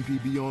 go to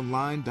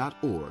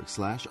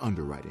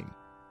mpbonline.org/underwriting.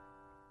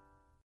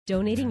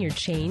 Donating your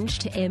change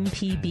to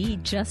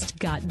MPB just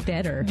got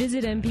better.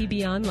 Visit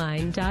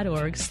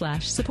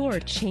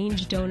mpbonline.org/support.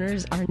 Change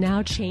donors are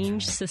now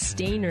change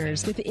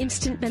sustainers with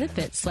instant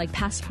benefits like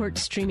passport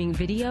streaming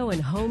video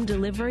and home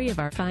delivery of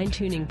our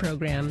fine-tuning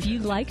program. If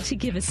you'd like to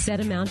give a set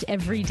amount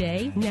every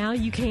day, now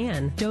you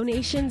can.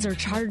 Donations are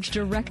charged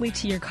directly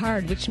to your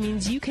card, which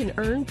means you can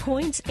earn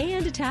points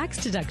and a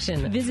tax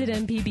deduction. Visit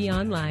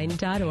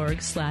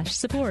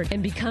mpbonline.org/support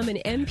and become an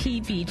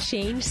MPB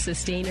change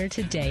sustainer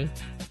today.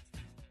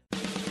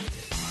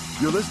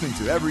 You're listening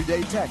to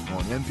Everyday Tech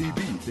on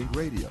MPB Think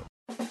Radio.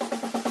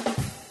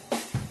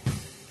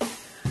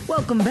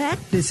 Welcome back.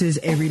 This is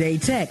Everyday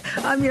Tech.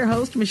 I'm your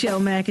host, Michelle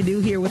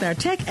McAdoo, here with our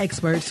tech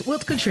experts,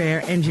 Wilt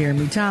Cottrell and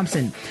Jeremy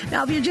Thompson.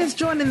 Now, if you're just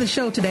joining the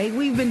show today,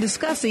 we've been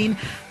discussing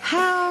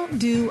how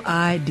do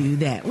I do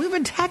that? We've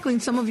been tackling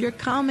some of your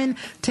common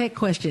tech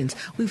questions.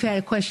 We've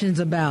had questions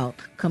about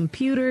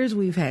computers.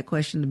 We've had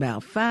questions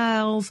about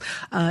files.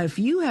 If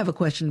you have a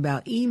question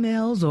about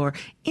emails or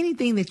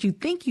anything that you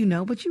think you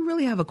know, but you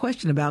really have a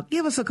question about,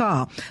 give us a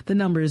call. The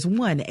number is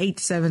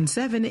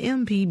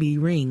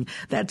 1-877-MPB-RING.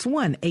 That's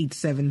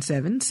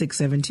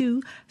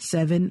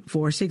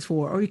 1-877-672-7464.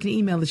 Or you can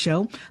email the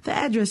show. The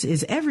address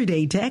is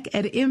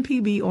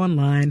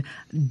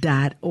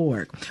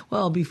everydaytech@mpbonline.org.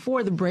 Well,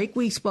 before the break,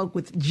 we spoke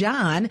with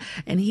John,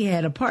 and he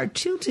had a part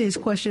 2 to his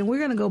question. We're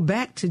going to go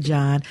back to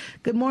John.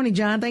 Good morning,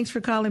 John. Thanks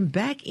for calling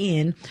back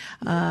in.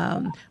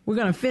 We're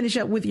going to finish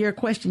up with your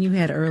question you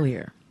had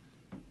earlier.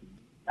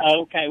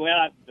 Okay,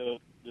 well, the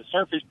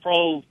Surface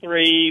Pro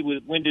 3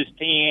 with Windows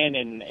 10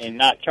 and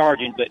not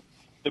charging, but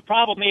the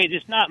problem is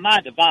it's not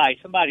my device.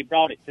 Somebody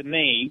brought it to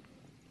me.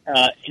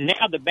 And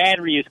now the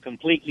battery is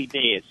completely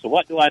dead. So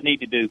what do I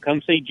need to do?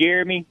 Come see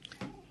Jeremy?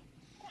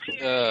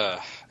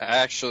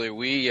 Actually,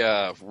 we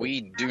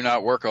do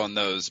not work on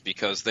those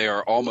because they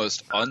are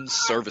almost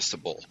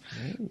unserviceable.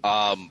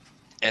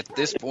 At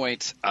this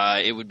point,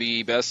 it would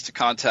be best to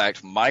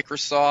contact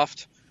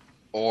Microsoft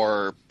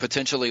or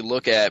potentially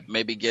look at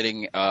maybe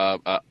getting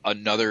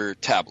another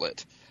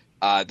tablet.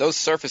 Those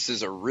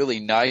Surfaces are really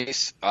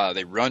nice.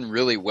 They run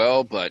really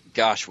well, but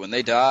gosh, when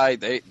they die,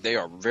 they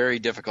are very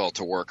difficult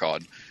to work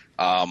on.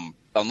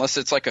 Unless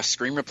it's like a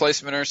screen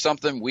replacement or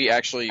something, we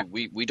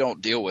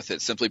don't deal with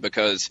it simply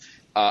because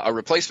a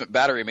replacement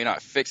battery may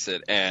not fix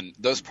it, and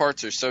those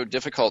parts are so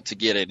difficult to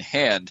get in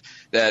hand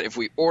that if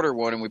we order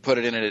one and we put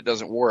it in and it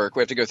doesn't work,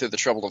 we have to go through the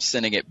trouble of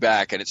sending it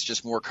back, and it's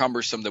just more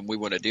cumbersome than we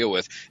want to deal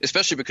with,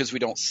 especially because we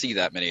don't see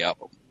that many of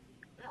them.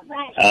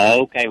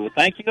 Okay, well,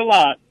 thank you a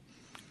lot.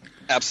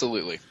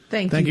 Absolutely.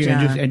 Thank you,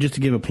 John. John. And just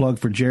to give a plug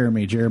for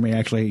Jeremy, Jeremy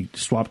actually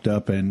swapped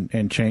up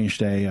and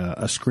changed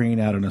a screen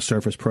out in a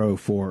Surface Pro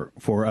for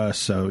us.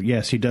 So,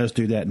 yes, he does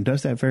do that and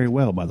does that very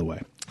well, by the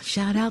way.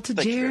 Shout out to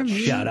Jeremy.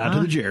 Shout out to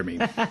the Jeremy.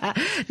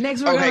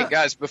 Next, hey,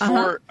 guys,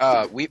 before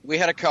we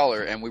had a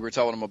caller and we were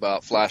telling him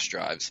about flash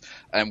drives,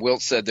 and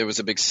Wilt said there was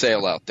a big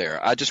sale out there.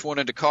 I just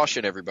wanted to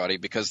caution everybody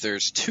because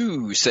there's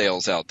two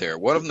sales out there.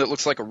 One of them that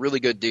looks like a really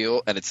good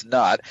deal, and it's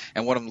not,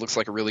 and one of them looks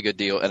like a really good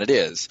deal, and it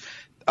is.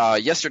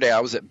 Yesterday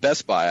I was at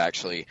Best Buy,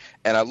 actually,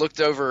 and I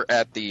looked over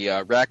at the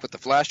rack with the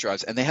flash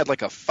drives, and they had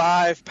like a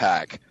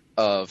 5-pack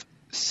of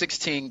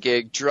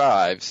 16-gig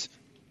drives.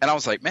 And I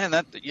was like, man,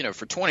 that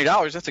for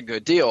 $20, that's a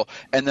good deal.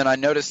 And then I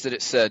noticed that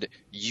it said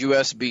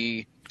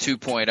USB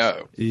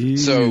 2.0. Ew.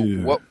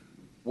 So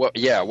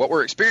what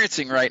we're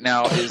experiencing right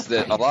now is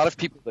that a lot of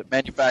people that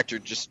manufacture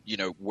just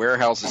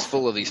warehouses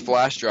full of these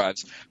flash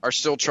drives are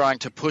still trying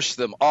to push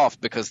them off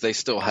because they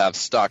still have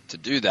stock to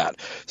do that.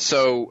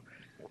 So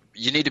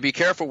you need to be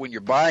careful when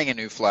you're buying a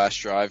new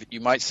flash drive.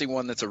 You might see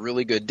one that's a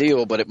really good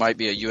deal, but it might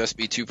be a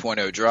USB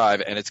 2.0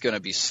 drive, and it's going to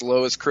be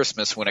slow as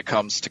Christmas when it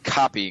comes to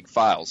copying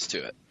files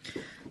to it.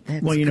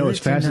 Well, as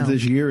fast as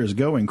this year is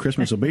going,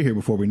 Christmas will be here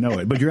before we know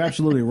it. But you're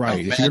absolutely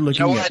right. If you're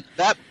looking at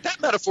that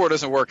metaphor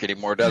doesn't work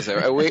anymore, does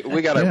it?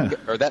 We got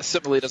or that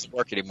simile doesn't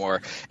work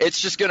anymore. It's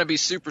just going to be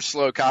super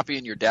slow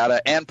copying your data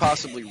and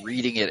possibly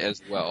reading it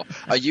as well.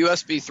 A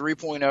USB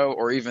 3.0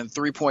 or even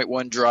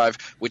 3.1 drive,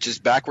 which is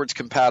backwards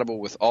compatible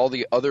with all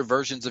the other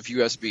versions of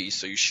USB,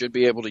 so you should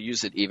be able to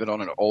use it even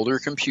on an older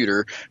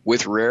computer,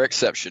 with rare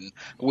exception,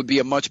 would be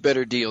a much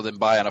better deal than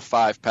buying a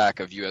 5-pack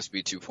of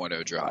USB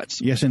 2.0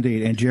 drives. Yes,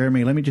 indeed. And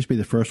Jeremy, let me just be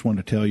the first one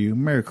to tell you,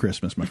 Merry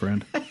Christmas, my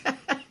friend.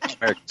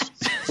 Merry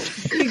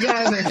Christmas. You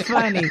guys are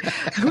funny.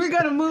 We're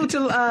going to move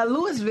to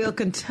Louisville,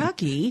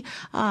 Kentucky,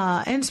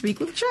 and speak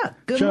with Chuck.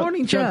 Good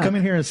morning, Chuck. Come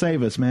in here and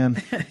save us, man,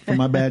 from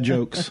my bad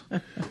jokes.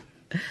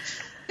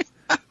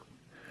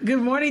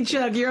 Good morning,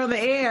 Chuck. You're on the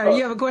air.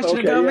 You have a question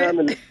or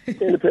comment? Yeah, I'm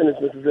in Independence,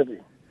 Mississippi.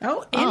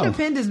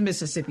 Independence,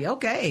 Mississippi.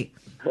 Okay.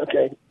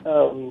 Okay.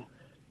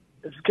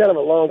 It's kind of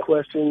a long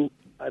question.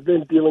 I've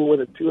been dealing with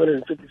a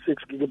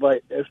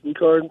 256-gigabyte SD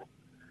card.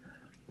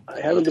 I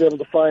haven't been able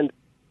to find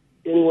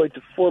any way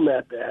to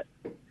format that.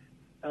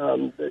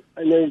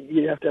 I know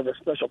you have to have a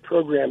special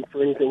program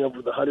for anything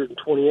over the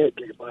 128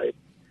 gigabyte.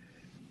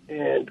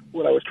 And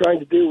what I was trying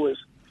to do was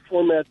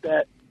format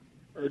that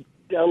or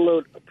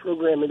download a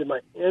program into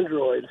my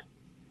Android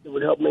that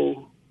would help me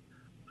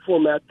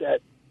format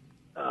that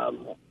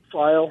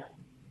file.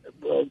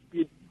 Well,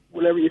 if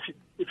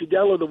you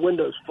download the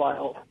Windows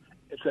file,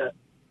 it's a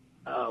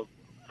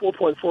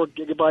 4.4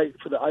 gigabyte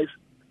for the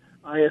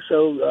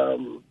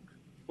ISO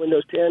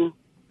Windows 10,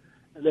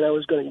 and then I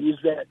was going to use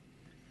that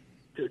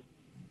to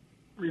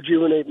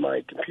rejuvenate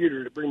my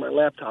computer to bring my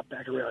laptop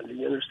back around. Do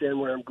you understand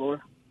where I'm going?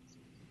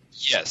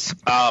 Yes.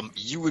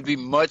 You would be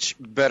much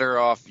better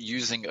off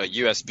using a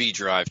USB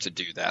drive to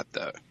do that,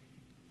 though.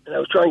 And I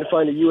was trying to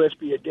find a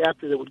USB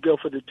adapter that would go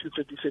for the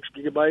 256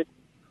 gigabyte,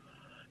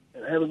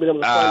 and I haven't been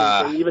able to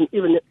find anything.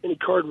 Even any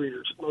card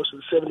readers, most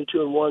of the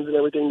 72-in-1s and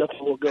everything,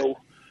 nothing will go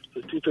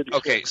for the 256.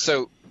 Okay,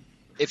 so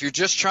if you're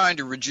just trying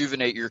to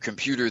rejuvenate your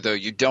computer, though,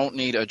 you don't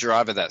need a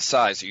drive of that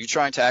size. Are you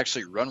trying to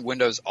actually run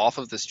Windows off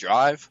of this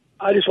drive?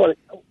 I just want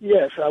to,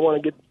 yes, I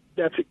want to get,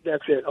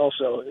 that's it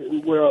also,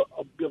 where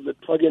I'll be able to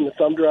plug in the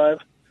thumb drive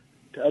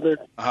to other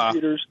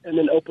computers and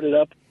then open it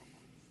up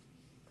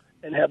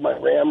and have my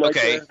RAM right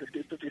there, the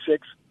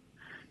 256.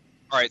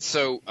 All right,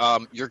 so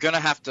you're going to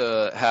have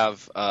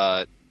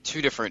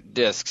two different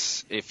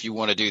disks if you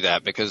want to do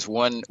that, because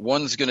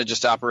one's going to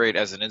just operate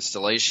as an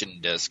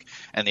installation disk,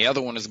 and the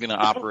other one is going to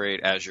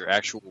operate as your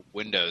actual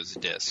Windows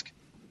disk.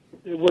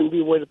 There wouldn't be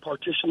a way to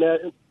partition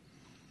that?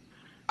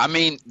 I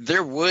mean,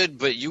 there would,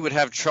 but you would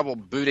have trouble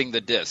booting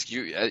the disk.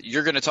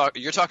 You're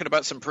talking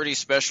about some pretty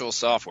special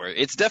software.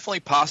 It's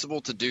definitely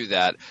possible to do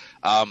that.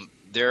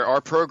 There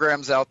are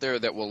programs out there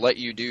that will let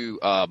you do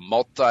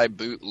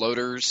multi-boot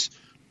loaders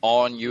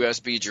on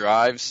USB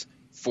drives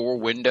for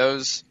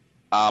Windows.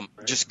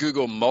 Just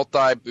Google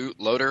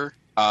multi-boot loader.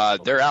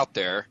 They're out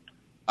there.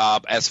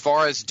 As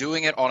far as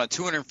doing it on a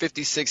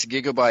 256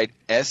 gigabyte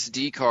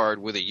SD card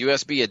with a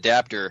USB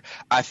adapter,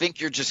 I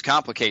think you're just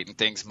complicating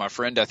things, my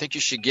friend. I think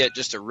you should get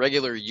just a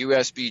regular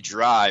USB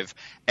drive,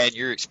 and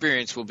your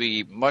experience will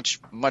be much,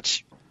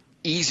 much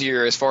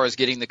easier as far as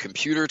getting the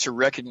computer to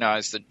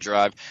recognize the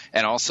drive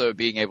and also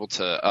being able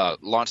to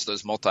launch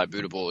those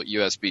multi-bootable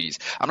USBs.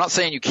 I'm not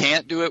saying you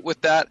can't do it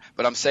with that,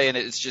 but I'm saying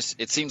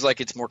it seems like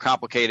it's more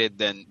complicated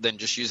than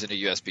just using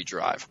a USB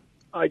drive.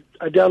 I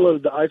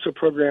downloaded the ISO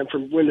program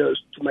from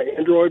Windows to my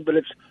Android, but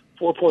it's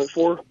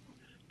 4.4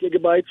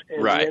 gigabytes,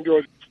 and the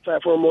Android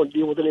platform won't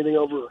deal with anything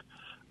over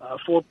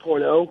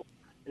 4.0.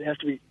 It has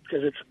to be,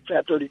 because it's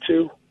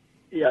FAT32,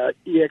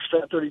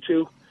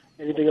 EX32,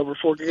 anything over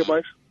 4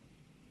 gigabytes.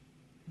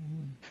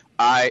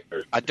 I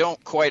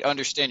don't quite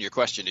understand your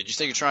question. Did you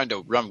say you're trying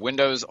to run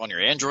Windows on your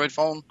Android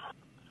phone?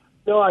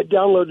 No, I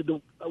downloaded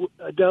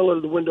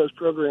the Windows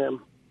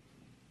program.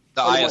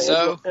 The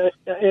ISO?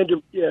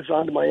 Yes,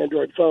 onto my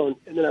Android phone,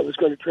 and then I was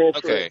going to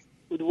transfer it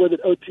with an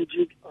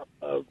OTG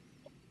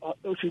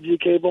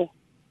cable.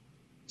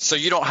 So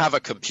you don't have a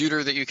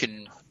computer that you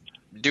can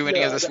do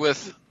any of this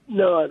with?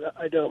 No,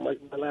 I don't. My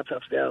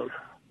laptop's down.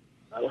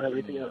 I don't have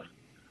anything else.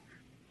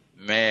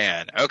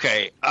 Man,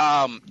 okay.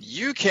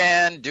 You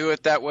can do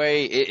it that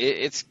way.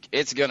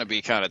 It's going to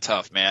be kind of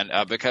tough, man,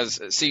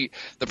 because, see,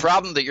 the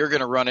problem that you're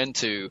going to run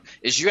into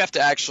is you have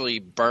to actually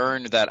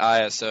burn that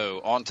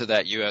ISO onto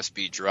that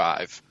USB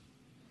drive.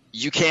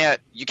 You can't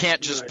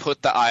just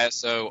put the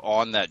ISO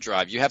on that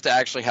drive. You have to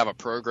actually have a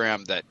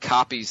program that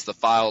copies the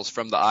files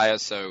from the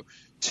ISO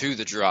to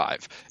the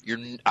drive.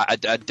 I'm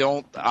not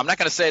going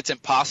to say it's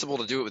impossible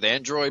to do it with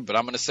Android, but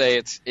I'm going to say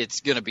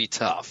it's going to be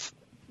tough.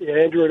 Yeah,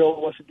 Android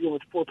only wants to deal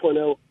with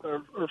 4.0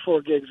 or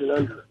 4 gigs and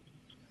under.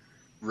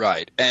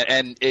 Right,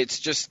 and it's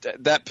just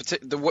that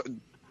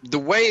the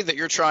way that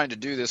you're trying to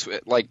do this,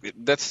 like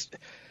that's.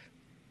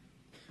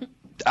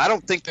 I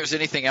don't think there's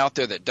anything out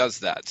there that does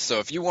that. So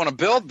if you want to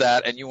build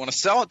that and you want to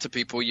sell it to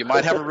people, you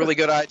might have a really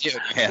good idea in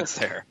your hands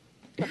there.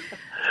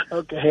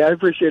 Okay, I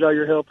appreciate all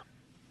your help.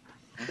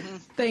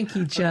 Thank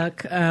you,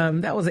 Chuck.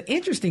 That was an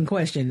interesting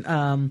question.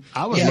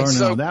 I was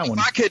learning on that one.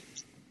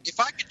 If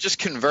I could just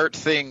convert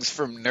things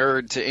from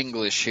nerd to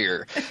English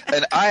here,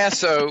 an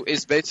ISO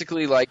is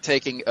basically like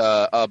taking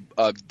a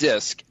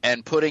disk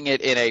and putting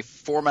it in a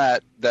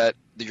format that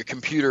your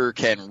computer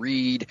can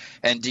read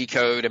and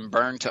decode and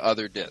burn to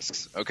other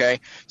disks.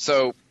 Okay,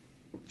 so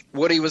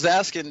what he was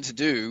asking to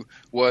do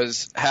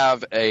was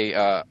have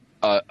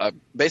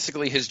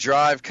basically his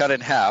drive cut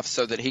in half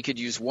so that he could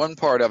use one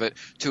part of it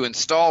to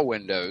install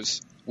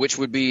Windows, which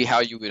would be how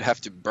you would have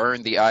to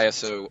burn the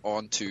ISO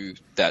onto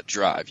that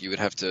drive. You would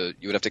have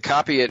to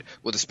copy it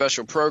with a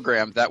special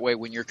program. That way,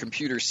 when your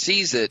computer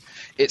sees it,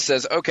 it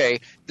says, okay,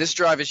 this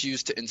drive is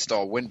used to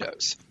install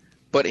Windows.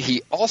 But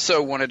he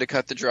also wanted to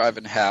cut the drive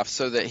in half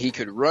so that he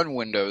could run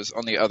Windows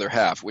on the other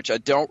half, which I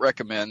don't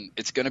recommend.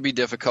 It's going to be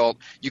difficult.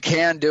 You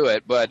can do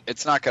it, but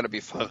it's not going to be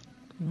fun.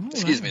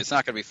 Excuse me, it's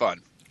not going to be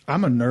fun.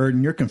 I'm a nerd,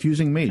 and you're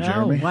confusing me,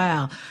 Jeremy. Oh,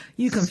 wow.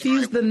 You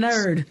confused the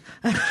nerd.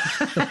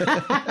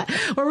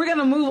 Well, we're going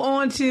to move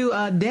on to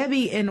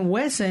Debbie in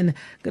Wesson.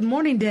 Good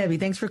morning, Debbie.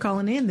 Thanks for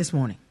calling in this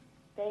morning.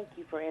 Thank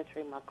you for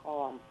answering my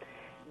call.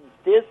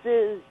 This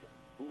is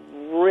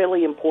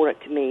really important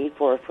to me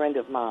for a friend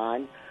of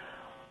mine,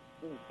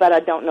 but I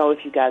don't know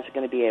if you guys are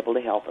going to be able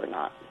to help or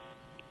not.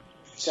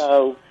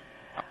 So,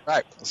 all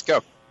right, let's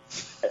go.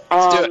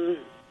 Let's do it.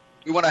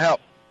 We want to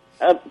help.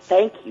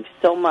 Thank you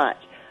so much.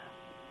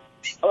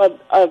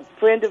 A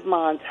friend of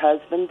mine's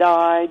husband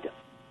died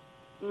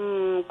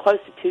close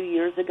to 2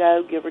 years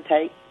ago, give or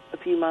take a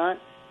few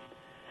months,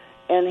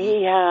 and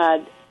he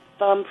had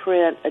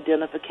thumbprint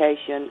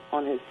identification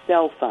on his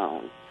cell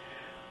phone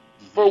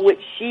for which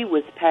she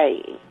was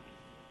paying.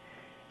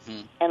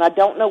 And I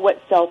don't know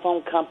what cell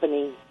phone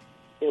company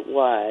it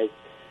was,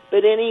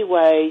 but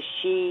anyway,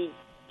 she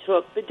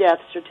took the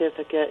death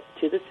certificate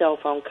to the cell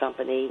phone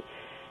company,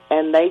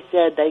 and they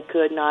said they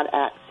could not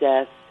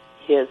access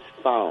his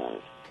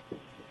phone.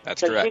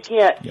 That's so correct.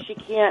 She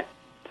can't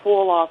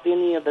pull off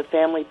any of the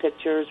family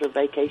pictures or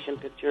vacation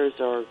pictures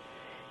or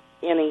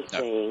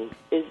anything.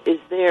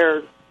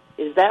 No.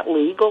 Is that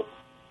legal?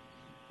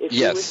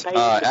 Yes,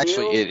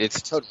 actually,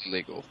 it's totally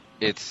legal.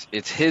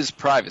 It's his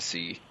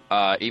privacy.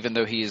 Even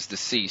though he is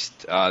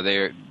deceased,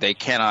 they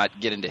cannot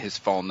get into his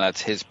phone.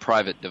 That's his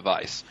private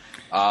device.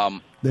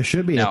 There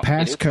should be a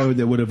passcode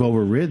that would have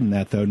overridden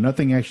that, though.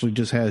 Nothing actually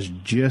just has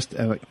just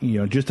a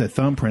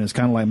thumbprint. It's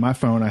kind of like my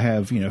phone. I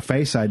have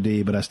Face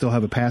ID, but I still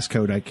have a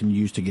passcode I can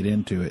use to get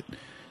into it.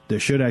 There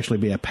should actually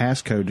be a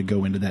passcode to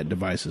go into that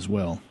device as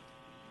well.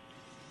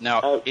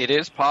 Now, it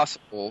is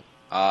possible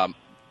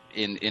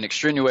in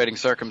extenuating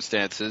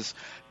circumstances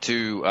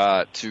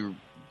to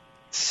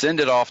send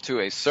it off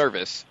to a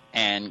service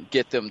and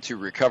get them to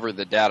recover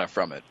the data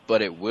from it,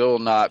 but it will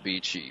not be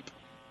cheap.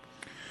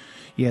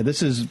 Yeah,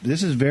 this is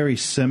very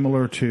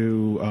similar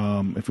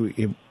to if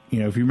you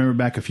remember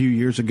back a few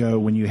years ago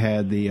when you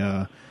had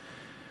the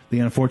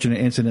unfortunate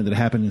incident that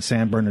happened in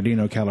San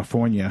Bernardino,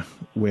 California,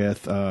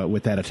 with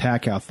that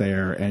attack out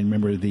there, and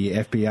remember the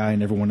FBI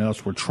and everyone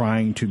else were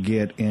trying to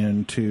get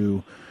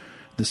into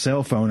the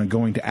cell phone and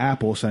going to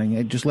Apple saying,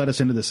 "Hey, just let us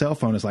into the cell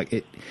phone." It's like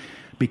it.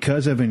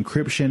 Because of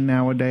encryption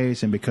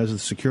nowadays and because of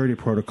the security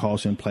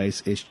protocols in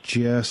place,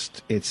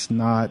 it's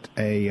not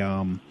a,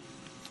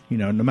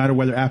 no matter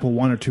whether Apple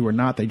wanted to or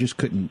not, they just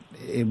couldn't.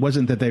 It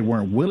wasn't that they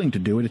weren't willing to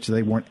do it. It's that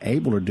they weren't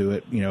able to do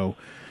it,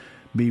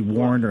 be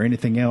warned or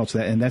anything else.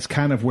 And that's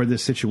kind of where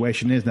this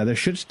situation is. Now, there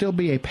should still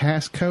be a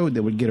passcode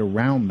that would get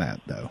around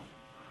that, though.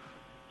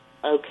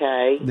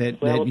 Okay.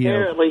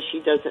 Apparently she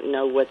doesn't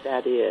know what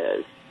that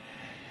is.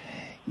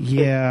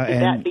 Yeah.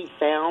 Could that be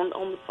found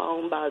on the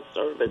phone by a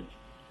service?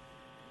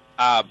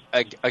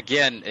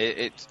 Again,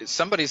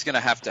 somebody's going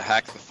to have to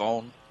hack the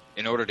phone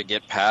in order to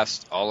get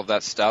past all of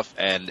that stuff,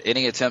 and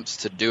any attempts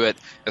to do it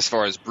as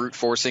far as brute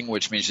forcing,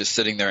 which means just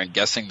sitting there and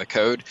guessing the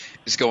code,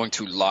 is going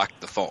to lock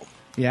the phone.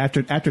 Yeah,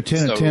 after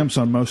 10 attempts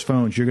on most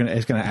phones,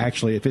 it's going to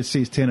actually, if it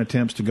sees 10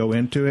 attempts to go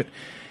into it,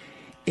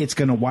 it's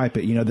going to wipe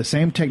it. You know, the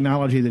same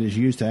technology that is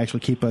used to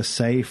actually keep us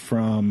safe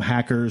from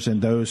hackers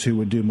and those who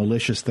would do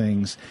malicious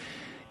things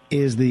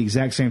is the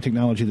exact same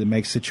technology that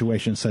makes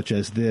situations such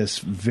as this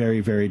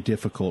very, very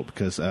difficult,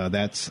 because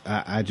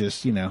I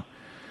just, you know.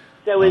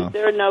 So is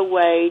there no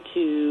way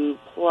to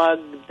plug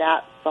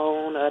that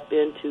phone up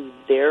into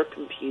their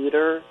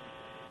computer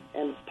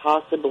and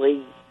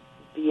possibly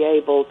be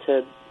able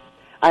to?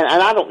 And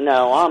I don't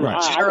know.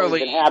 I don't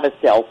even have a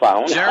cell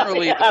phone.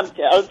 Generally, I'm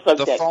so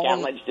tech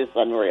challenged, it's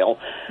unreal.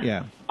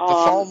 Yeah. The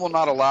phone will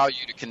not allow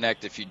you to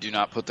connect if you do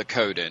not put the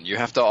code in. You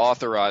have to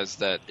authorize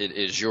that it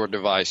is your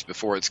device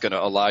before it's going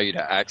to allow you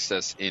to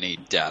access any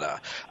data.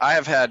 I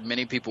have had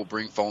many people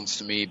bring phones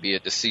to me, be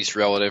it deceased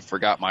relative,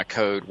 forgot my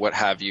code, what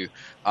have you.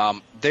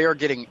 They are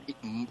getting,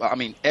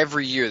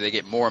 every year they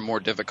get more and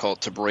more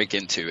difficult to break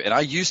into. And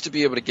I used to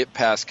be able to get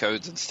past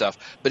codes and stuff,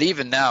 but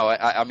even now,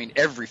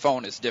 every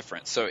phone is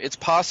different. So it's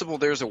possible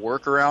there's a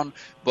workaround,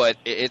 but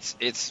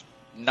it's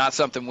not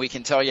something we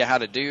can tell you how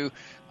to do.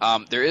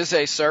 There is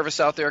a service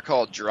out there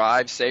called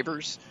Drive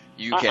Savers.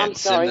 You can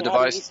send the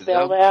device to them.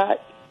 How do you spell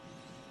that?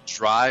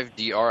 Drive,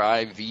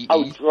 D-R-I-V-E.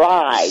 Oh,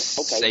 Drive. Okay,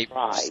 Savers.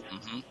 Drive.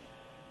 Mm-hmm.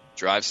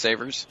 Drive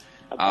Savers.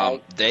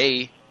 Okay.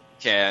 They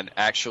can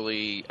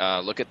actually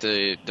look at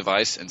the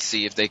device and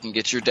see if they can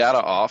get your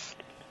data off.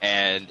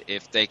 And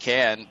if they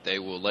can, they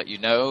will let you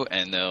know,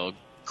 and they'll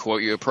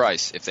quote you a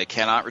price. If they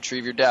cannot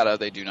retrieve your data,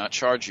 they do not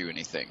charge you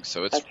anything.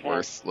 So it's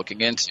worth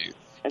looking into.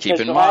 And keep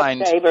so in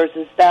mind, Savers,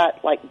 is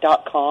that like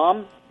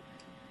 .com?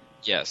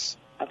 Yes.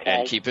 Okay.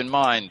 And keep in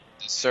mind,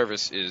 this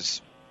service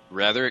is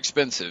rather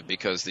expensive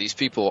because these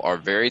people are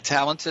very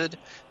talented.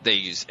 They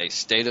use a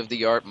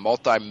state-of-the-art,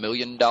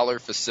 multi-million-dollar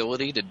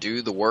facility to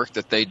do the work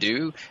that they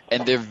do,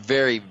 and they're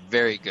very,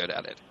 very good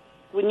at it.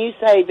 When you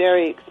say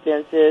very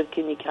expensive,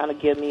 can you kind of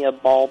give me a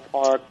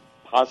ballpark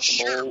possible?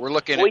 Sure. We're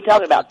looking Are we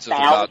talking about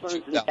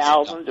thousands and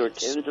thousands or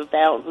tens of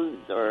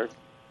thousands or?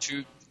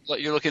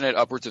 You're looking at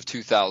upwards of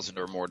 $2,000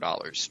 or more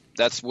dollars.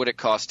 That's what it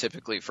costs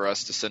typically for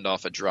us to send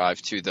off a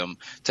drive to them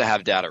to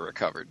have data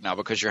recovered. Now,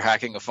 because you're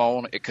hacking a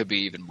phone, it could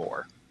be even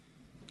more.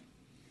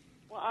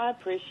 Well, I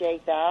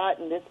appreciate that,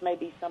 and this may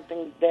be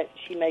something that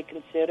she may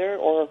consider,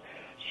 or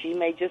she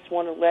may just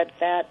want to let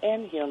that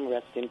and him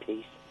rest in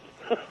peace.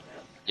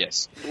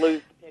 Yes.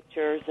 Lose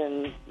pictures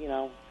and,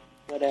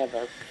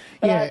 whatever.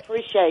 But yeah. I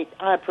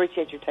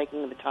appreciate you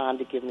taking the time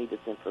to give me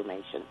this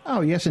information. Oh,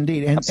 yes,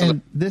 indeed.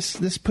 And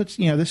this puts,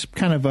 this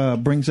kind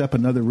of brings up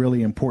another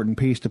really important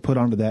piece to put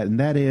onto that, and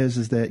that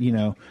is that,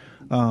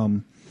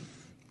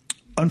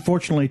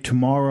 unfortunately,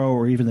 tomorrow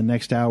or even the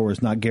next hour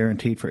is not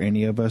guaranteed for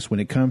any of us. When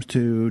it comes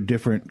to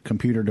different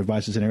computer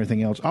devices and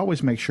everything else,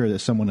 always make sure that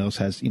someone else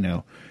has,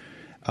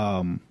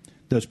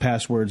 those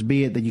passwords,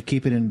 be it that you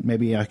keep it in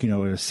maybe in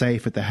a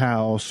safe at the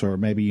house, or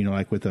maybe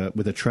with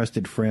a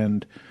trusted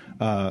friend.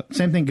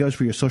 Same thing goes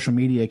for your social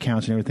media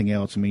accounts and everything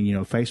else.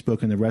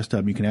 Facebook and the rest of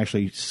them, you can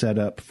actually set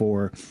up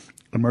for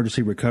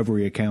emergency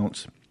recovery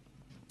accounts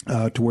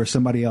to where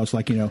somebody else,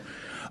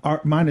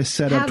 mine is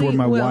set up to where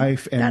my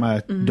wife and my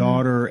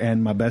daughter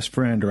and my best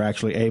friend are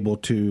actually able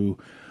to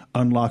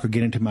unlock or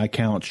get into my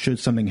account should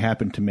something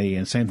happen to me.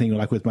 And same thing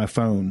with my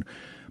phone.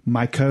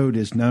 My code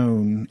is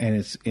known, and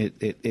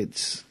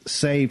it's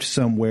saved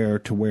somewhere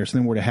to where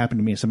something were to happen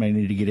to me and somebody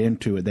needed to get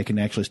into it, they can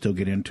actually still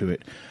get into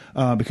it.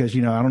 Because,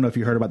 I don't know if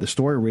you heard about the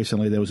story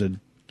recently. There was a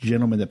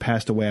gentleman that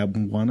passed away. I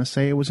want to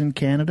say it was in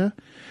Canada,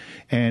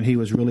 and he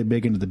was really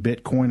big into the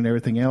Bitcoin and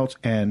everything else,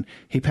 and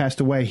he passed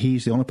away.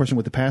 He's the only person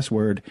with the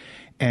password,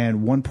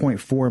 and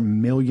 $1.4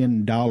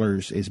 million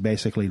is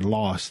basically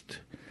lost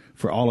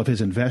for all of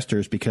his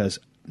investors because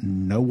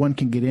no one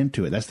can get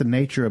into it. That's the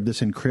nature of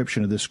this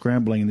encryption, of this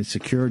scrambling, and the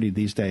security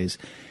these days.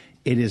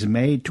 It is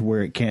made to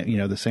where it can't,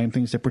 the same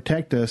things that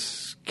protect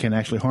us can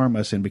actually harm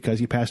us. And because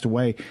he passed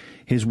away,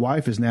 his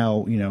wife is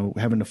now,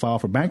 having to file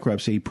for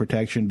bankruptcy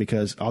protection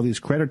because all these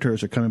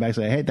creditors are coming back and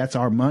saying, hey, that's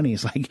our money.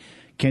 It's like,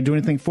 can't do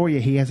anything for you.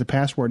 He has a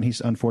password, and he's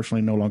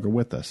unfortunately no longer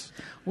with us.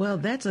 Well,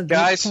 that's a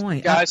good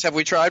point. Guys, have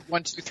we tried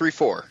 1, 2, 3,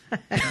 4?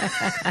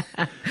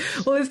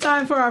 Well, it's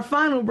time for our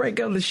final break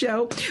of the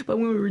show. But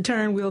when we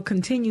return, we'll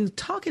continue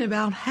talking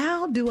about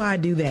how do I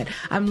do that.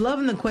 I'm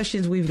loving the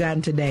questions we've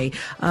gotten today.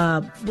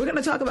 We're going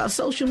to talk about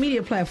social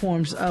media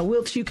platforms.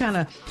 Wilts, you kind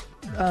of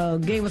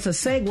gave us a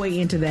segue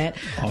into that.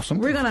 Awesome.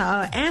 We're going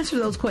to answer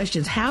those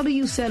questions. How do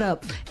you set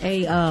up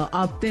a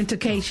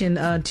authentication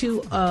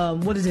two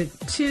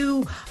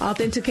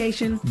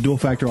authentication? Dual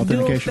factor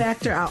authentication. Dual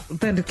factor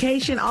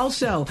authentication.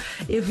 Also,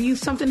 if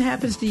something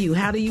happens to you,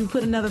 how do you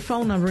put another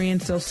phone number in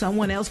so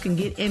someone else can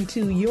get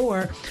into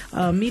your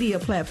media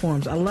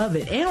platforms? I love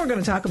it. And we're going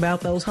to talk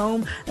about those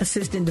home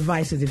assistant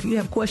devices. If you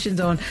have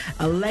questions on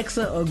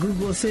Alexa or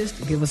Google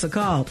Assist, give us a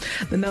call.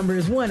 The number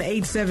is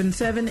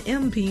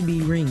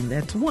 1-877-MPB-RING. That's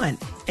That's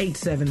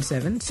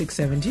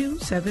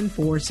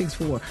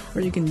 1-877-672-7464.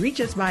 Or you can reach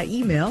us by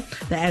email.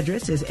 The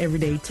address is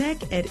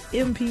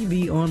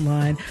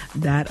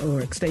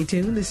everydaytech@mpbonline.org. Stay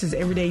tuned. This is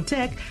Everyday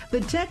Tech,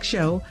 the tech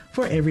show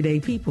for everyday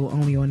people,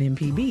 only on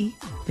MPB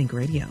Think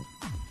Radio.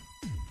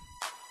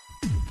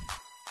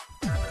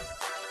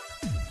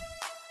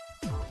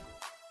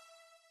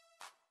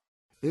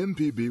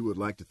 MPB would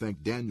like to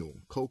thank Daniel,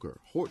 Coker,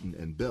 Horton,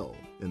 and Bell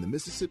and the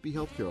Mississippi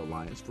Healthcare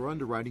Alliance for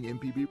underwriting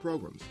MPB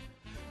programs.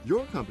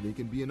 Your company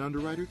can be an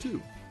underwriter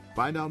too.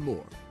 Find out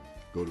more.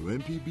 Go to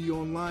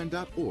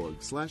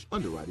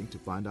mpbonline.org/underwriting to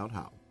find out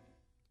how.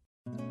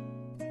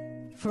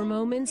 For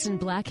moments in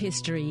Black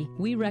history,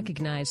 we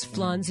recognize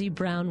Flonzie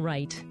Brown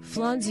Wright.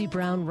 Flonzie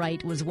Brown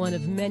Wright was one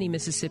of many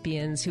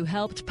Mississippians who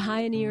helped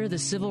pioneer the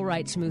civil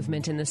rights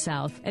movement in the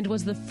South and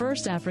was the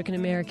first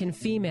African-American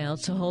female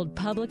to hold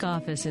public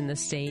office in the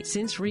state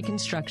since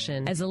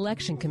Reconstruction as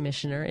election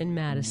commissioner in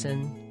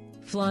Madison.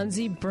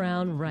 Flonzie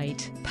Brown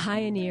Wright,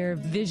 pioneer,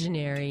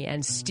 visionary,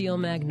 and steel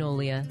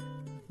magnolia.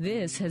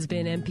 This has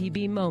been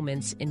MPB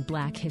Moments in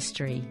Black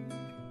History.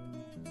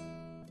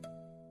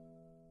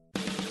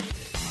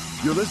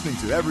 You're listening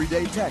to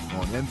Everyday Tech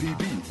on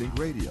MPB Think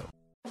Radio.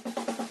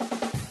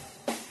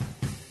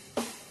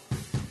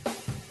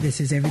 This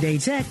is Everyday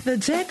Tech, the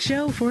tech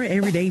show for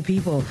everyday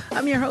people.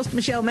 I'm your host,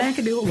 Michelle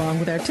McAdoo, along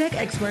with our tech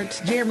experts,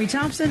 Jeremy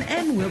Thompson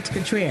and Wilt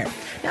Cottrell.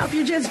 Now, if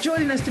you're just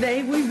joining us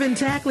today, we've been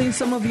tackling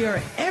some of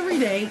your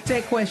everyday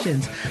tech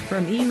questions,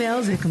 from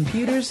emails and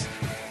computers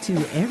to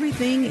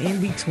everything in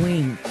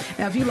between.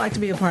 Now, if you'd like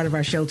to be a part of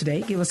our show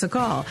today, give us a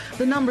call.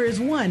 The number is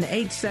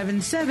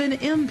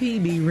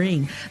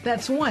 1-877-MPB-RING.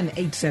 That's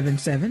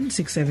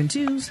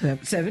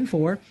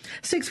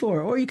 1-877-672-7464.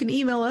 Or you can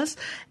email us.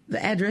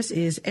 The address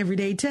is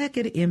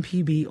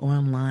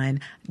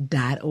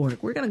everydaytech@mpbonline.org.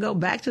 We're going to go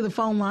back to the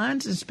phone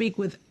lines and speak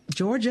with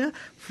Georgia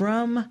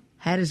from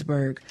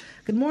Hattiesburg.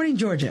 Good morning,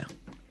 Georgia.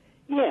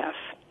 Yes.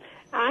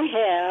 I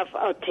have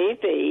a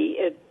TV.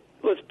 It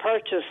was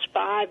purchased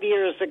 5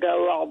 years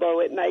ago, although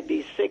it may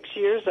be 6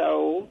 years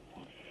old.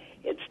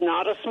 It's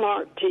not a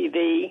smart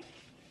TV.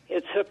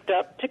 It's hooked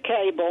up to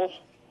cable.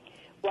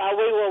 While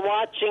we were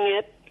watching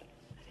it,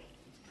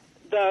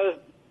 the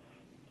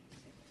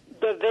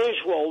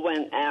visual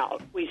went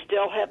out. We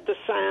still have the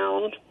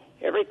sound.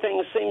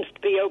 Everything seems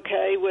to be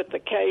okay with the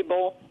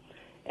cable.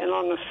 And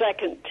on the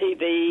second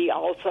TV,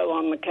 also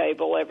on the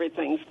cable,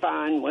 everything's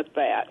fine with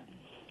that.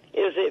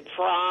 Is it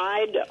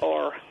fried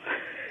or...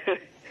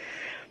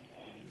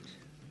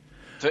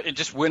 So it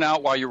just went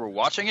out while you were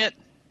watching it?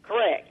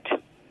 Correct.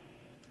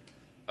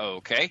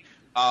 Okay.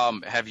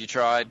 Have you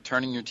tried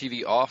turning your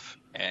TV off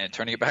and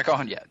turning it back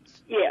on yet?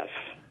 Yes.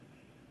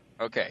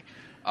 Okay.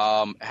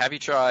 Have you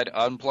tried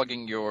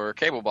unplugging your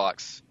cable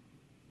box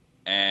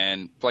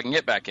and plugging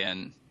it back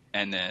in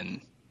and then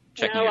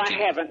checking your TV?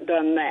 No, I haven't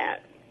done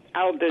that.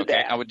 I'll do that.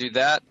 Okay, I would do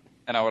that,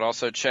 and I would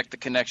also check the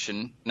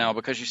connection. Now,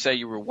 because you say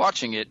you were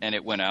watching it and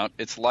it went out,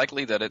 it's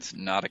likely that it's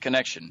not a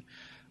connection.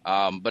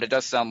 But it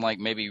does sound like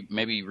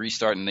maybe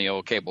restarting the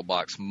old cable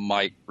box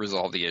might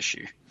resolve the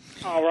issue.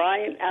 All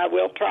right, I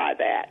will try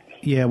that.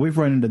 Yeah, we've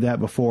run into that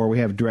before. We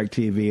have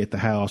DirecTV at the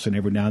house, and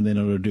every now and then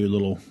it'll do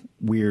little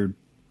weird,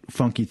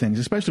 funky things,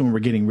 especially when we're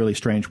getting really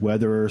strange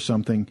weather or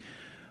something.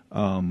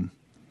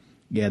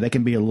 Yeah, they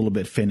can be a little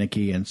bit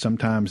finicky, and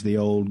sometimes the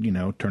old,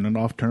 turn it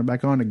off, turn it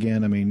back on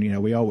again. I mean,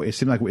 it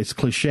seems like it's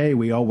cliche.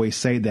 We always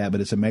say that, but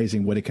it's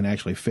amazing what it can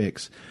actually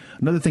fix.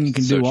 Another thing you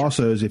can do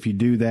also is if you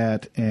do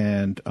that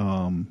and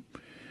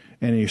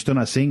you're still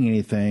not seeing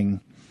anything,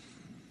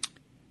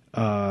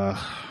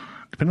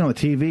 depending on the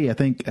TV, I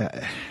think,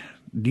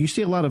 do you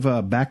see a lot of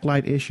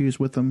backlight issues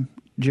with them,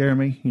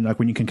 Jeremy? Like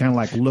when you can kind of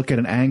like look at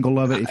an angle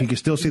of it, if you can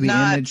still see the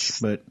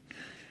image, but...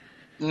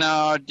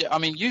 No, I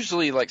mean,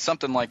 usually like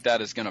something like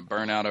that is going to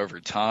burn out over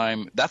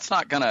time. That's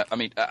not going to, I'm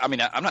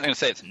not going to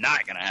say it's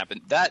not going to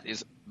happen. That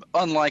is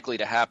unlikely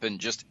to happen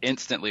just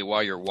instantly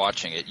while you're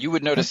watching it. You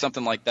would notice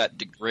something like that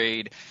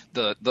degrade.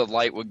 The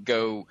light would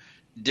go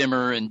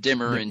dimmer and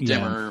dimmer and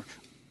dimmer. Yeah.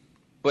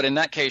 But in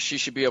that case, you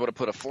should be able to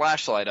put a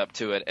flashlight up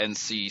to it and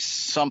see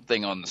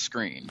something on the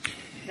screen.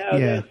 No,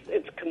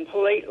 it's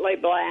completely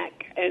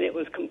black, and it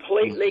was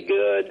completely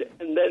good,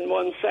 and then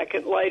 1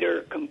 second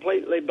later,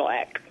 completely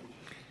black.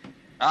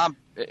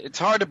 It's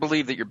hard to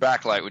believe that your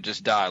backlight would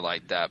just die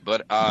like that,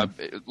 but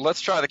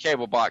let's try the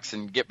cable box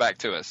and get back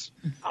to us.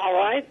 All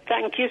right.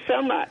 Thank you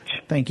so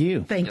much. Thank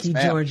you. Thank you,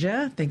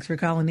 Georgia. Thanks for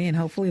calling in.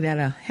 Hopefully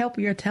that'll help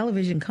your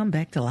television come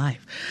back to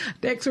life.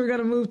 Next, we're going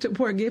to move to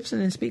Port Gibson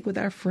and speak with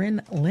our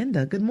friend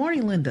Linda. Good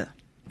morning, Linda.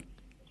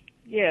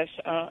 Yes,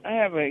 I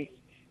have a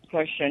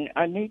question.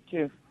 I need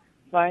to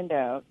find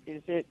out,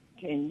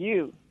 can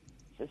you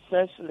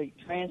successfully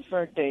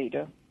transfer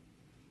data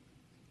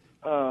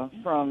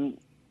from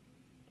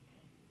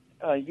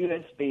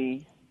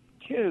USB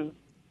to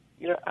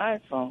your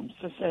iPhone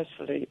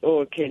successfully,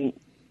 or can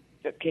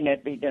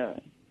that be done?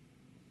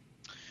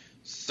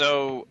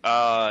 So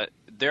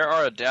there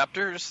are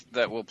adapters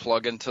that will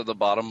plug into the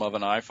bottom of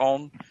an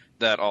iPhone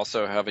that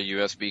also have a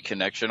USB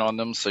connection on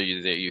them, so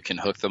that you can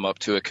hook them up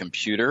to a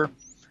computer.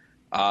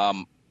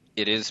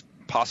 It is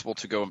possible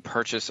to go and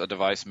purchase a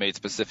device made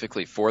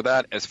specifically for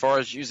that. As far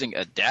as using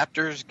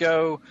adapters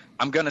go,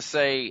 I'm going to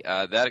say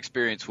that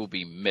experience will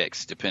be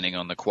mixed depending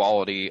on the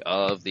quality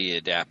of the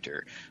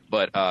adapter.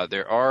 But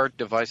there are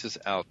devices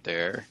out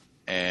there,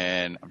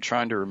 and I'm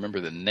trying to remember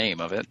the name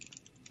of it.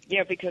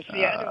 Yeah, because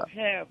see, I don't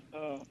have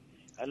a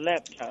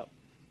laptop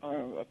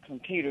or a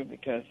computer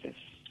because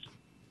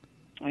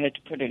I had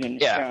to put it in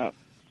the shop.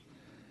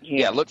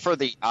 Yeah, look for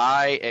the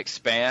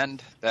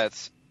iXpand.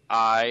 That's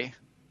I,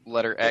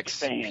 letter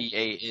X,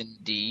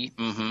 P-A-N-D.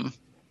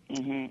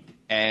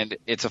 And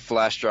it's a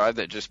flash drive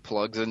that just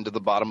plugs into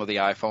the bottom of the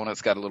iPhone.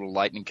 It's got a little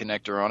lightning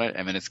connector on it,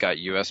 and then it's got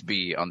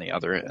USB on the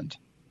other end.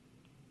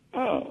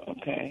 Oh,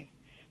 okay.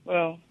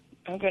 Well,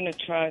 I'm going to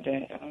try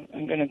that.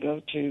 I'm going to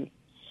go to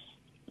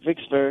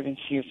Vicksburg and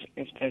see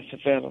if that's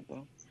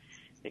available.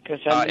 Because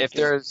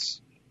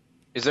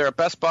is there a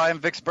Best Buy in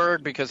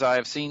Vicksburg? Because I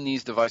have seen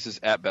these devices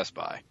at Best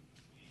Buy.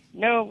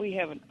 No, we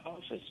have an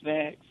Office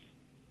Max,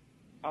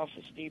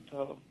 Office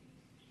Depot.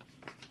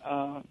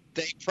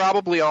 They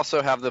probably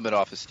also have them at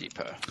Office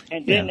Depot.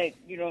 And then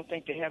you don't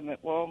think they have them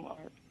at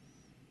Walmart?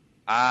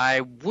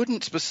 I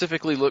wouldn't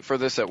specifically look for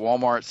this at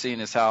Walmart,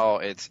 seeing as how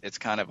it's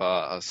kind of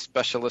a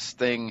specialist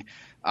thing.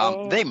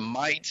 They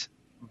might,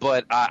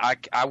 but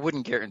I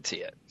wouldn't guarantee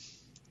it.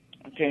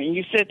 Okay, and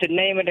you said the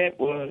name of that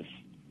was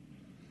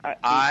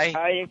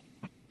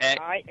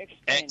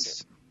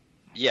X.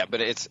 Yeah,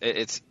 but it's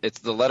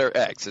the letter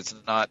X. It's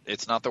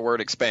not the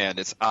word expand.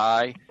 It's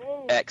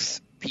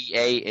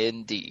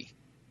iXpand.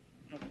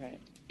 Okay.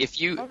 If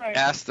you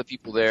ask the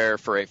people there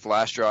for a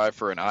flash drive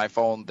for an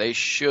iPhone, they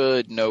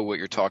should know what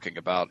you're talking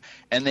about,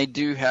 and they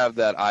do have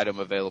that item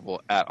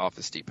available at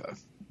Office Depot.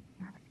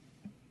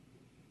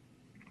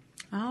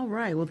 All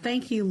right. Well,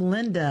 thank you,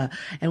 Linda.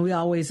 And we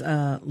always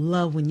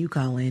love when you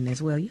call in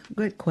as well. You have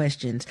good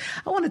questions.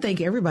 I want to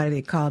thank everybody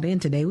that called in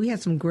today. We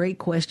had some great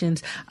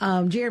questions.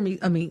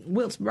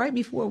 Wiltz, right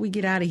before we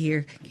get out of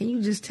here, can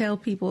you just tell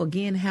people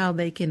again how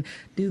they can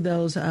do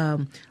those?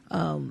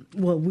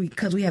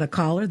 Because we had a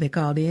caller that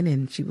called in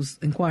and she was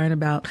inquiring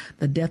about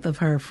the death of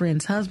her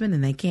friend's husband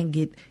and they can't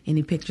get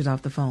any pictures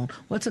off the phone.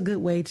 What's a good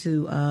way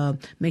to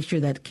make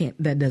sure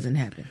that doesn't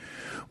happen?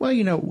 Well,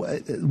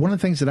 one of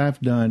the things that I've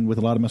done with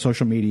a lot of my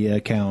social media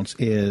accounts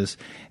is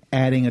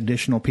adding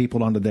additional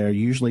people onto there.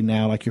 Usually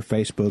now, like your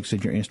Facebooks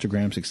and your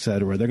Instagrams, et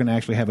cetera, they're going to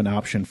actually have an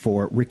option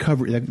for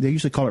recovery. They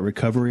usually call it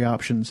recovery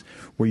options,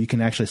 where you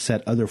can actually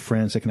set other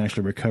friends that can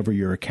actually recover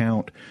your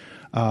account.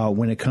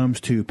 When it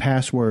comes to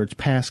passwords,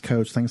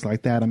 passcodes, things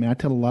like that, I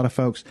tell a lot of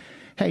folks,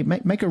 hey,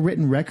 make a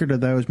written record of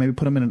those. Maybe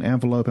put them in an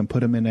envelope and put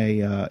them in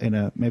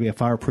maybe a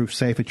fireproof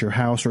safe at your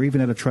house or even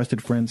at a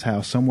trusted friend's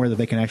house, somewhere that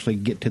they can actually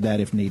get to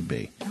that if need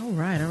be. All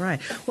right.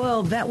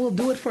 Well, that will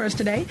do it for us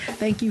today.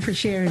 Thank you for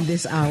sharing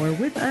this hour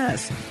with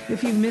us.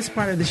 If you missed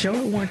part of the show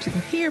or want to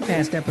hear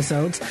past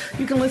episodes,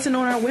 you can listen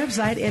on our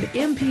website at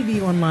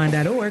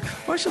mpbonline.org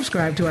or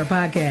subscribe to our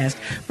podcast.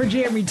 For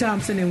Jeremy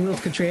Thompson and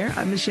Wiltz Cottrell,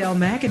 I'm Michelle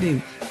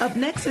McAdoo. Up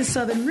next is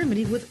Southern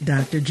Remedy with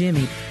Dr.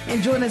 Jimmy.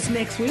 And join us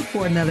next week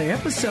for another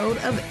episode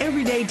of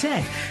Everyday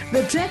Tech,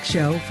 the tech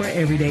show for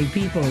everyday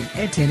people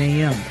at 10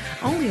 a.m.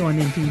 only on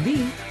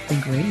MPB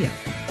Think Radio.